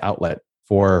outlet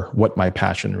for what my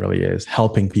passion really is,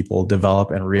 helping people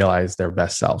develop and realize their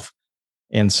best self.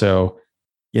 And so,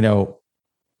 that's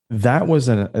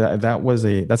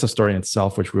a story in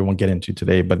itself, which we won't get into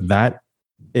today, but that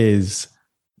is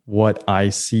what I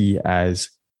see as,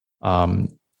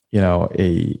 an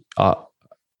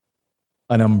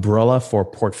umbrella for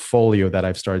portfolio that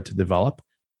I've started to develop,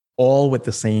 all with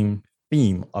the same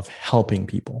theme of helping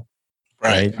people.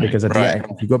 Right. Because at the end,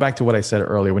 if you go back to what I said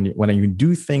earlier, when you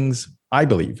do things, I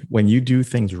believe when you do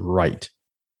things right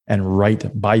and right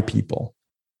by people,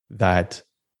 that,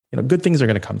 good things are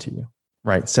going to come to you.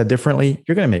 Right. Said differently,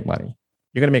 you're going to make money.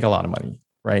 You're going to make a lot of money.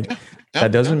 Right.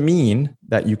 That doesn't mean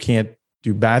that you can't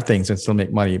do bad things and still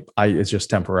make money. It's just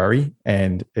temporary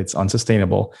and it's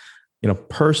unsustainable.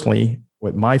 Personally,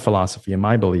 with my philosophy and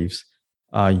my beliefs,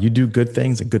 you do good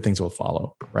things and good things will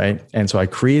follow, right? And so I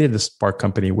created the Spark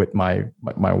Company with my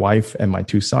wife and my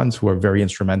 2 sons, who are very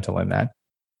instrumental in that.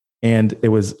 And it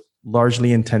was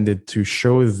largely intended to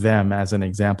show them as an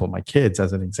example, my kids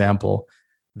as an example,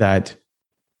 that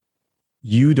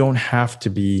you don't have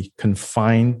to be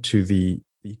confined to the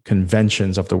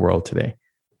conventions of the world today.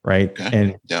 Right. Okay.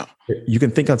 And you can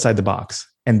think outside the box.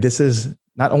 And this is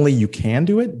not only you can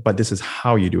do it, but this is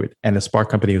how you do it. And the Spark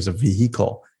Company was a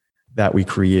vehicle that we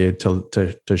created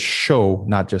to show,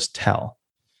 not just tell.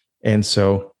 And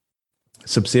so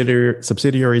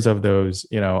subsidiaries of those,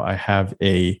 I have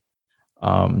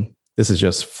this is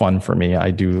just fun for me. I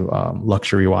do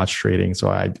luxury watch trading. So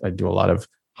I do a lot of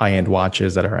high-end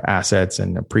watches that are assets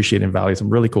and appreciate in value, some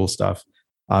really cool stuff.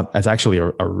 It's actually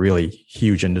a really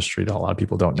huge industry that a lot of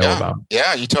people don't know about.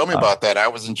 Yeah, you told me about that. I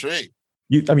was intrigued.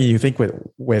 You think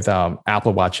with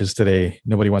Apple Watches today,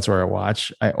 nobody wants to wear a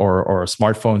watch, or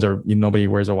smartphones, or nobody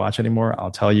wears a watch anymore.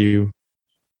 I'll tell you,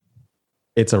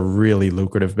 it's a really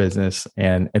lucrative business,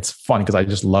 and it's fun because I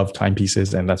just love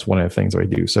timepieces, and that's one of the things that I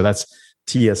do. So that's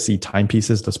TSC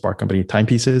Timepieces, the Spark Company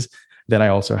Timepieces. Then I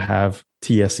also have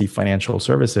TSC Financial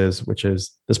Services, which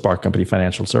is the Spark Company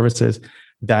Financial Services.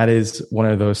 That is one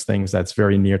of those things that's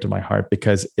very near to my heart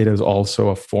because it is also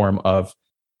a form of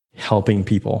helping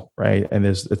people, right? And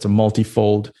it's a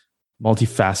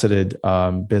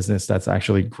multifaceted business that's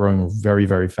actually growing very,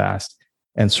 very fast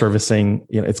and servicing.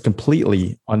 It's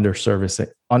completely an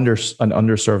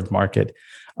underserved market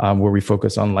where we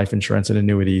focus on life insurance and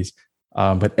annuities,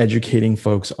 but educating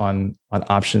folks on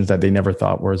options that they never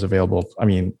thought were available. I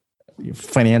mean,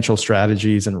 financial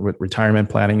strategies and retirement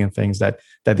planning and things that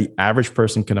the average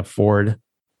person can afford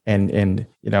and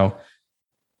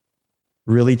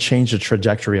really change the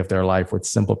trajectory of their life with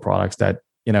simple products that,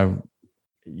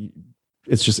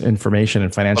 it's just information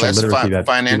and financial literacy.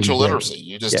 Financial literacy.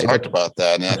 You just talked about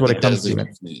that. And that's what it comes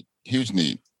to. Huge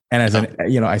need. And as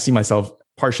I see myself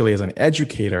partially as an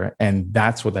educator, and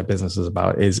that's what that business is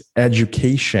about, is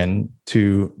education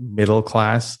to middle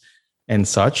class and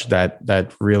such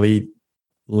that really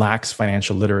lacks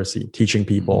financial literacy, teaching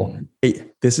people, hey,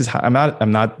 this is how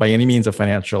I'm not by any means a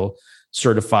financial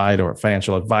certified or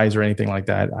financial advisor or anything like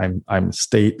that. I'm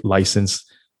state licensed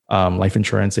life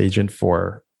insurance agent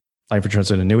for life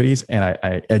insurance and annuities, and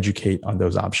I educate on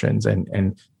those options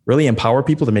and really empower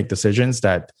people to make decisions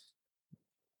that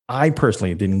I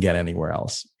personally didn't get anywhere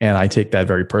else. And I take that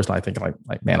very personally. I think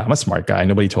like, man, I'm a smart guy.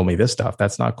 Nobody told me this stuff.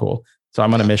 That's not cool. So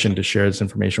I'm on a mission to share this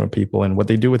information with people, and what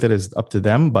they do with it is up to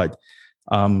them, but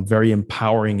very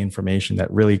empowering information that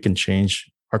really can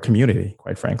change our community,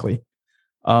 quite frankly.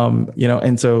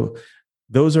 And so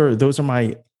those are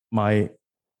my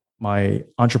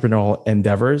entrepreneurial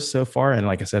endeavors so far. And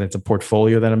like I said, it's a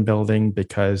portfolio that I'm building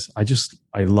because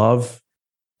I love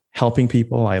helping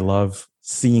people. I love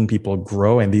seeing people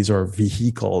grow. And these are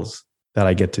vehicles that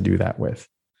I get to do that with.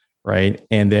 Right.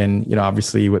 And then,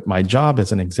 obviously with my job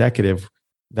as an executive,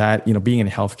 that, being in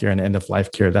healthcare and end of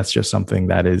life care, that's just something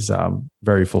that is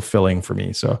very fulfilling for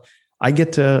me. So I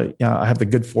get to, I have the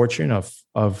good fortune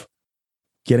of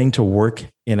getting to work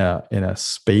in a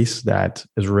space that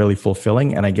is really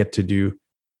fulfilling. And I get to do,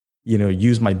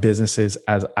 use my businesses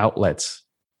as outlets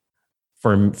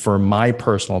for my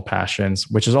personal passions,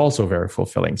 which is also very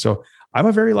fulfilling. So I'm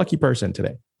a very lucky person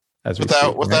today.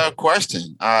 Without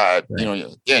question. Right.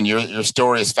 Again, your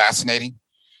story is fascinating.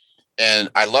 And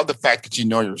I love the fact that you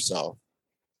know yourself.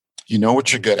 You know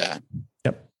what you're good at.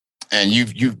 Yep. And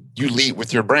you lead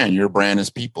with your brand. Your brand is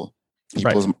people.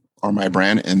 People are my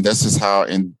brand. And this is how,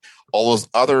 in all those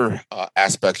other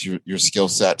aspects, your skill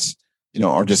sets,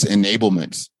 are just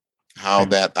enablements, how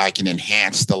that I can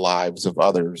enhance the lives of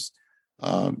others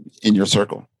in your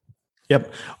circle.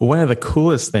 Yep. One of the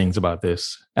coolest things about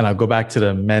this, and I'll go back to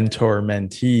the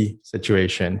mentor-mentee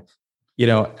situation,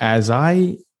 as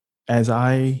I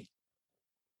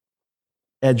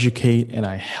educate and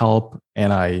I help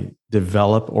and I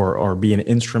develop or be an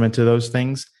instrument to those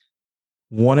things,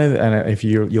 and if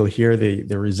you'll hear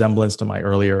the resemblance to my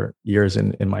earlier years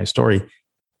in my story,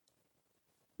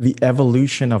 the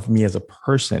evolution of me as a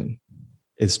person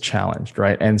is challenged,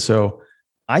 right? And so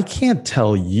I can't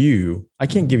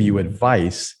give you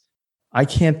advice. I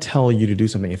can't tell you to do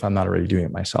something if I'm not already doing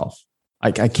it myself.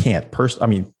 I can't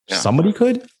somebody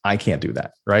could, I can't do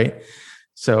that. Right.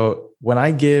 So when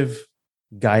I give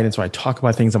guidance or I talk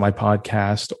about things on my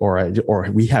podcast or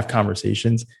we have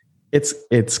conversations,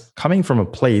 it's coming from a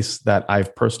place that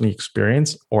I've personally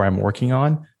experienced or I'm working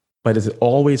on, but it's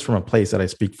always from a place that I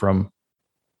speak from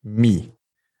me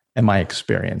and my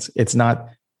experience. It's not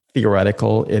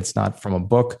theoretical. It's not from a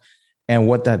book. And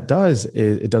what that does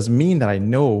is it doesn't mean that I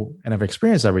know and I've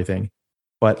experienced everything,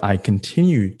 but I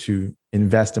continue to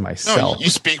invest in myself. No, you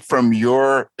speak from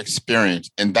your experience,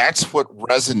 and that's what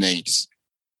resonates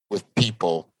with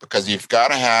people, because you've got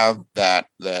to have that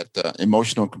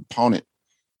emotional component,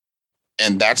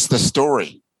 and that's the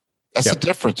story. That's the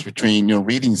difference between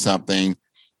reading something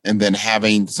and then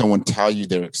having someone tell you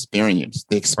their experience.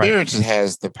 The experience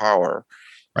has the power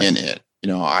in it.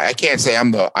 I can't say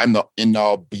I'm the end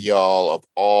all be all of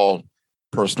all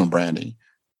personal branding.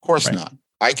 Of course not.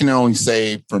 I can only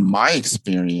say from my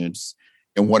experience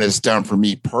and what it's done for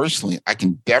me personally, I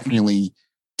can definitely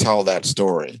tell that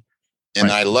story. And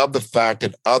I love the fact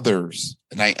that others,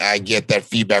 and I get that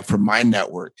feedback from my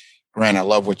network. Grant, I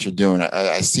love what you're doing.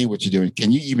 I see what you're doing.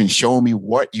 Can you even show me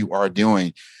what you are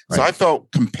doing? So I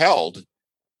felt compelled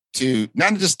to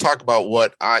not just talk about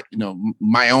what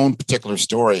my own particular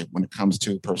story when it comes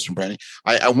to personal branding.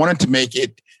 I wanted to make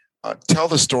it tell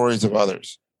the stories of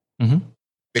others,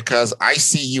 because I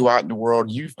see you out in the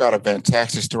world. You've got a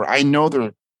fantastic story. I know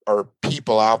there are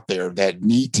people out there that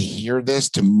need to hear this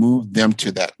to move them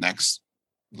to that next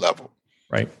level.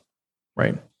 Right.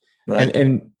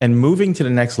 And moving to the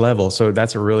next level. So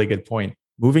that's a really good point.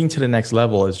 Moving to the next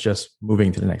level is just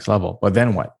moving to the next level. But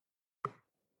then what?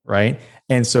 Right.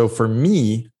 And so for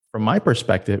me, from my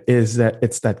perspective, is that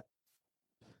it's that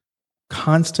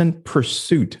constant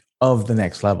pursuit of the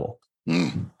next level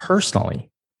personally,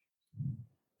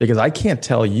 because I can't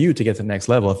tell you to get to the next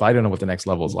level if I don't know what the next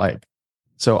level is like.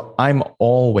 So I'm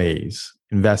always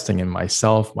investing in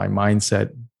myself, my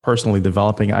mindset, personally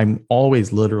developing. I'm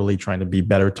always literally trying to be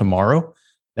better tomorrow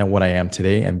than what I am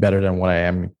today, and better than what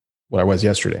I was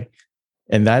yesterday.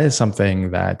 And that is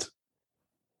something that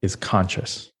is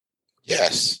conscious.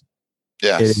 Yes.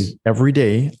 It is every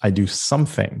day I do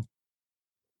something,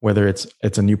 whether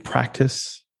it's a new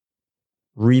practice,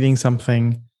 reading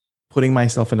something, putting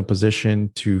myself in a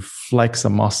position to flex a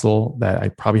muscle that I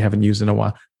probably haven't used in a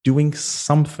while, doing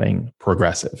something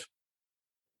progressive.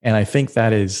 And I think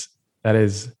that is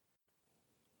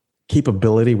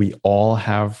capability we all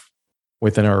have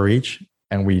within our reach,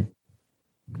 and we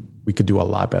could do a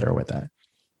lot better with that.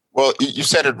 Well, you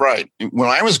said it right. When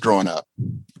I was growing up,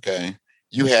 okay,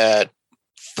 you had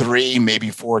 3, maybe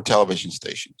 4 television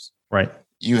stations. Right.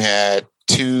 You had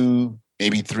 2,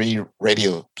 maybe 3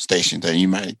 radio stations that you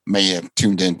may have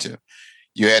tuned into.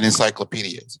 You had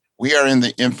encyclopedias. We are in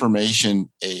the information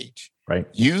age. Right.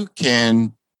 You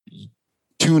can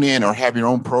tune in or have your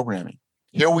own programming.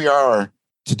 Here we are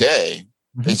today,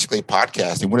 basically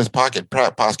podcasting. What is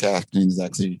podcasting? Is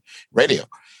actually radio.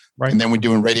 Right. And then we're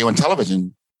doing radio and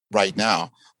television right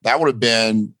now. That would have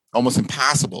been almost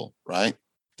impossible, right?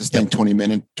 This thing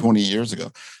 20 years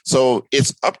ago. So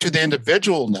it's up to the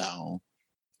individual now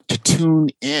to tune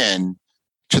in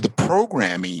to the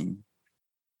programming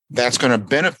that's going to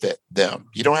benefit them.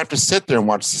 You don't have to sit there and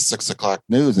watch the 6 o'clock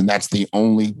news, and that's the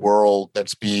only world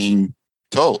that's being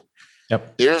told.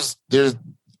 Yep.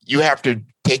 You have to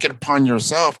take it upon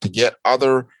yourself to get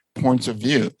other points of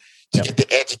view, to get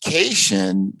the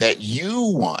education that you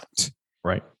want.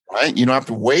 Right. Right. You don't have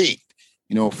to wait,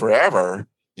 forever,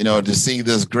 to see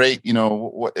this great,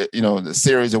 the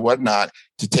series or whatnot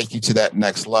to take you to that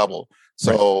next level.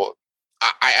 So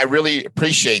I really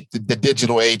appreciate the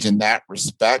digital age in that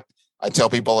respect. I tell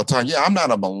people all the time, I'm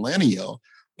not a millennial,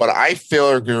 but I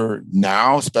feel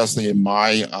now, especially in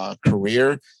my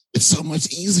career, it's so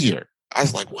much easier. I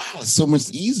was like, wow, it's so much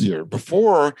easier.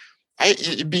 Before,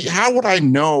 how would I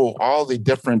know all the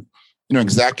different,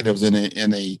 executives in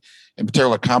a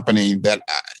particular company that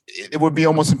it would be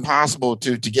almost impossible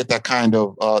to get that kind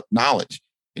of knowledge,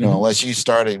 unless you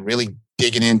started really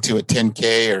digging into a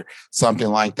 10K or something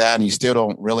like that, and you still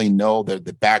don't really know the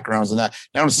backgrounds and that.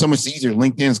 Now it's so much easier.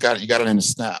 LinkedIn's got it in a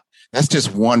snap. That's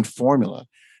just one formula.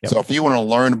 Yep. So if you want to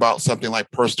learn about something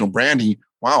like personal branding,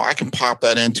 wow, I can pop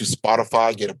that into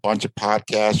Spotify, get a bunch of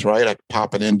podcasts, right? I can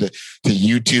pop it into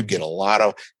YouTube, get a lot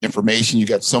of information. You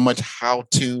got so much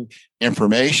how-to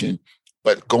information.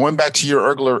 But going back to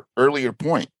your earlier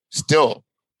point, still,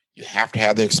 you have to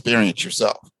have the experience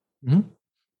yourself. Mm-hmm.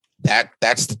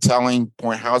 That's the telling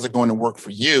point. How's it going to work for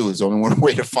you is only one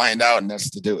way to find out, and that's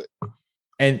to do it.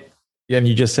 And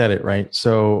you just said it, right?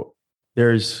 So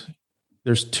there's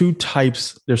 2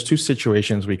 types, there's 2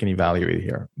 situations we can evaluate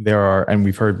here. There are, and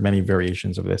we've heard many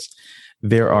variations of this.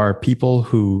 There are people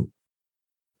who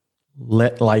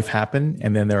let life happen,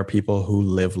 and then there are people who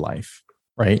live life,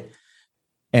 right?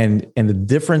 And the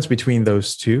difference between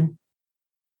those 2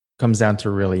 comes down to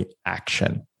really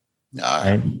action.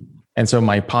 Right? And so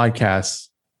my podcast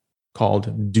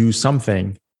called Do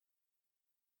Something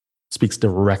speaks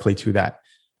directly to that.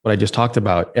 What I just talked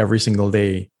about, every single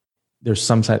day, there's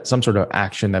some sort of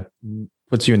action that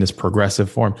puts you in this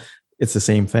progressive form. It's the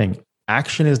same thing.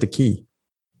 Action is the key,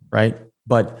 right?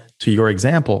 But to your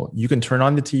example, you can turn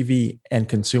on the TV and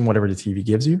consume whatever the TV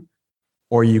gives you,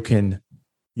 or you can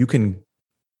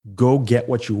go get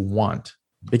what you want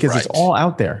because it's all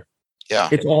out there. Yeah.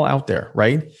 It's all out there,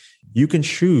 right? You can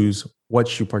choose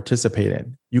what you participate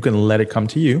in. You can let it come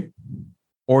to you,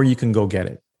 or you can go get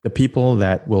it. The people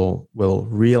that will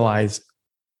realize,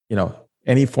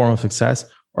 any form of success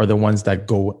are the ones that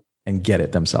go and get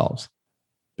it themselves,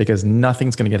 because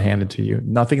nothing's going to get handed to you.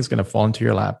 Nothing's going to fall into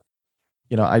your lap.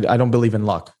 I don't believe in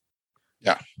luck.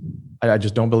 Yeah. I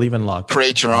just don't believe in luck.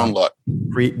 Create your own luck.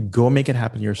 Go make it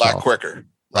happen yourself. A lot quicker.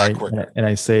 And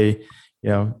I say,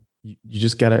 you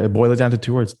just got to boil it down to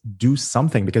 2 words. Do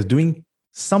something, because doing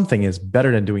something is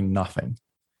better than doing nothing.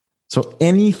 So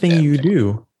anything you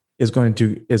do is going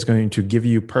to give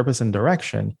you purpose and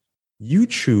direction. You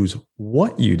choose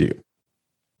what you do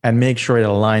and make sure it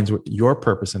aligns with your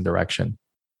purpose and direction.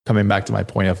 Coming back to my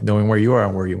point of knowing where you are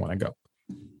and where you want to go.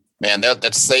 Man,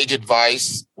 that's sage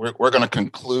advice. We're going to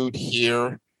conclude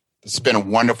here. It's been a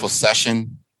wonderful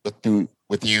session with you,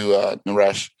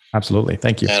 Naresh. Absolutely.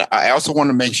 Thank you. And I also want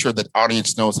to make sure that the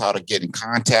audience knows how to get in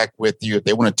contact with you. If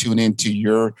they want to tune into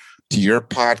your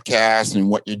podcast and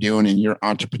what you're doing in your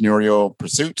entrepreneurial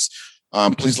pursuits,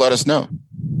 please let us know.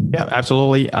 Yeah,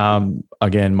 absolutely.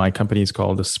 Again, my company is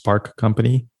called The Spark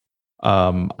Company.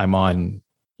 I'm on,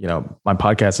 my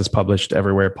podcast is published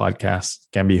everywhere podcasts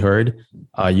can be heard.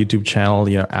 YouTube channel,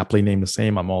 aptly named the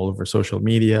same. I'm all over social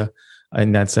media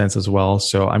in that sense as well.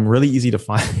 So I'm really easy to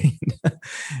find.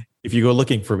 If you go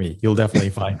looking for me, you'll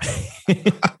definitely find me.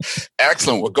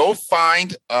 Excellent. Well, go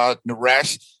find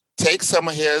Naresh. Take some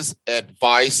of his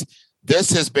advice. This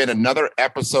has been another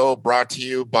episode brought to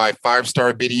you by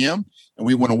 5-Star BDM. And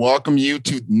we want to welcome you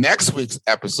to next week's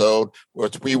episode,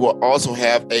 which we will also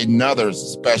have another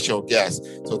special guest.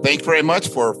 So thanks very much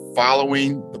for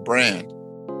following the brand.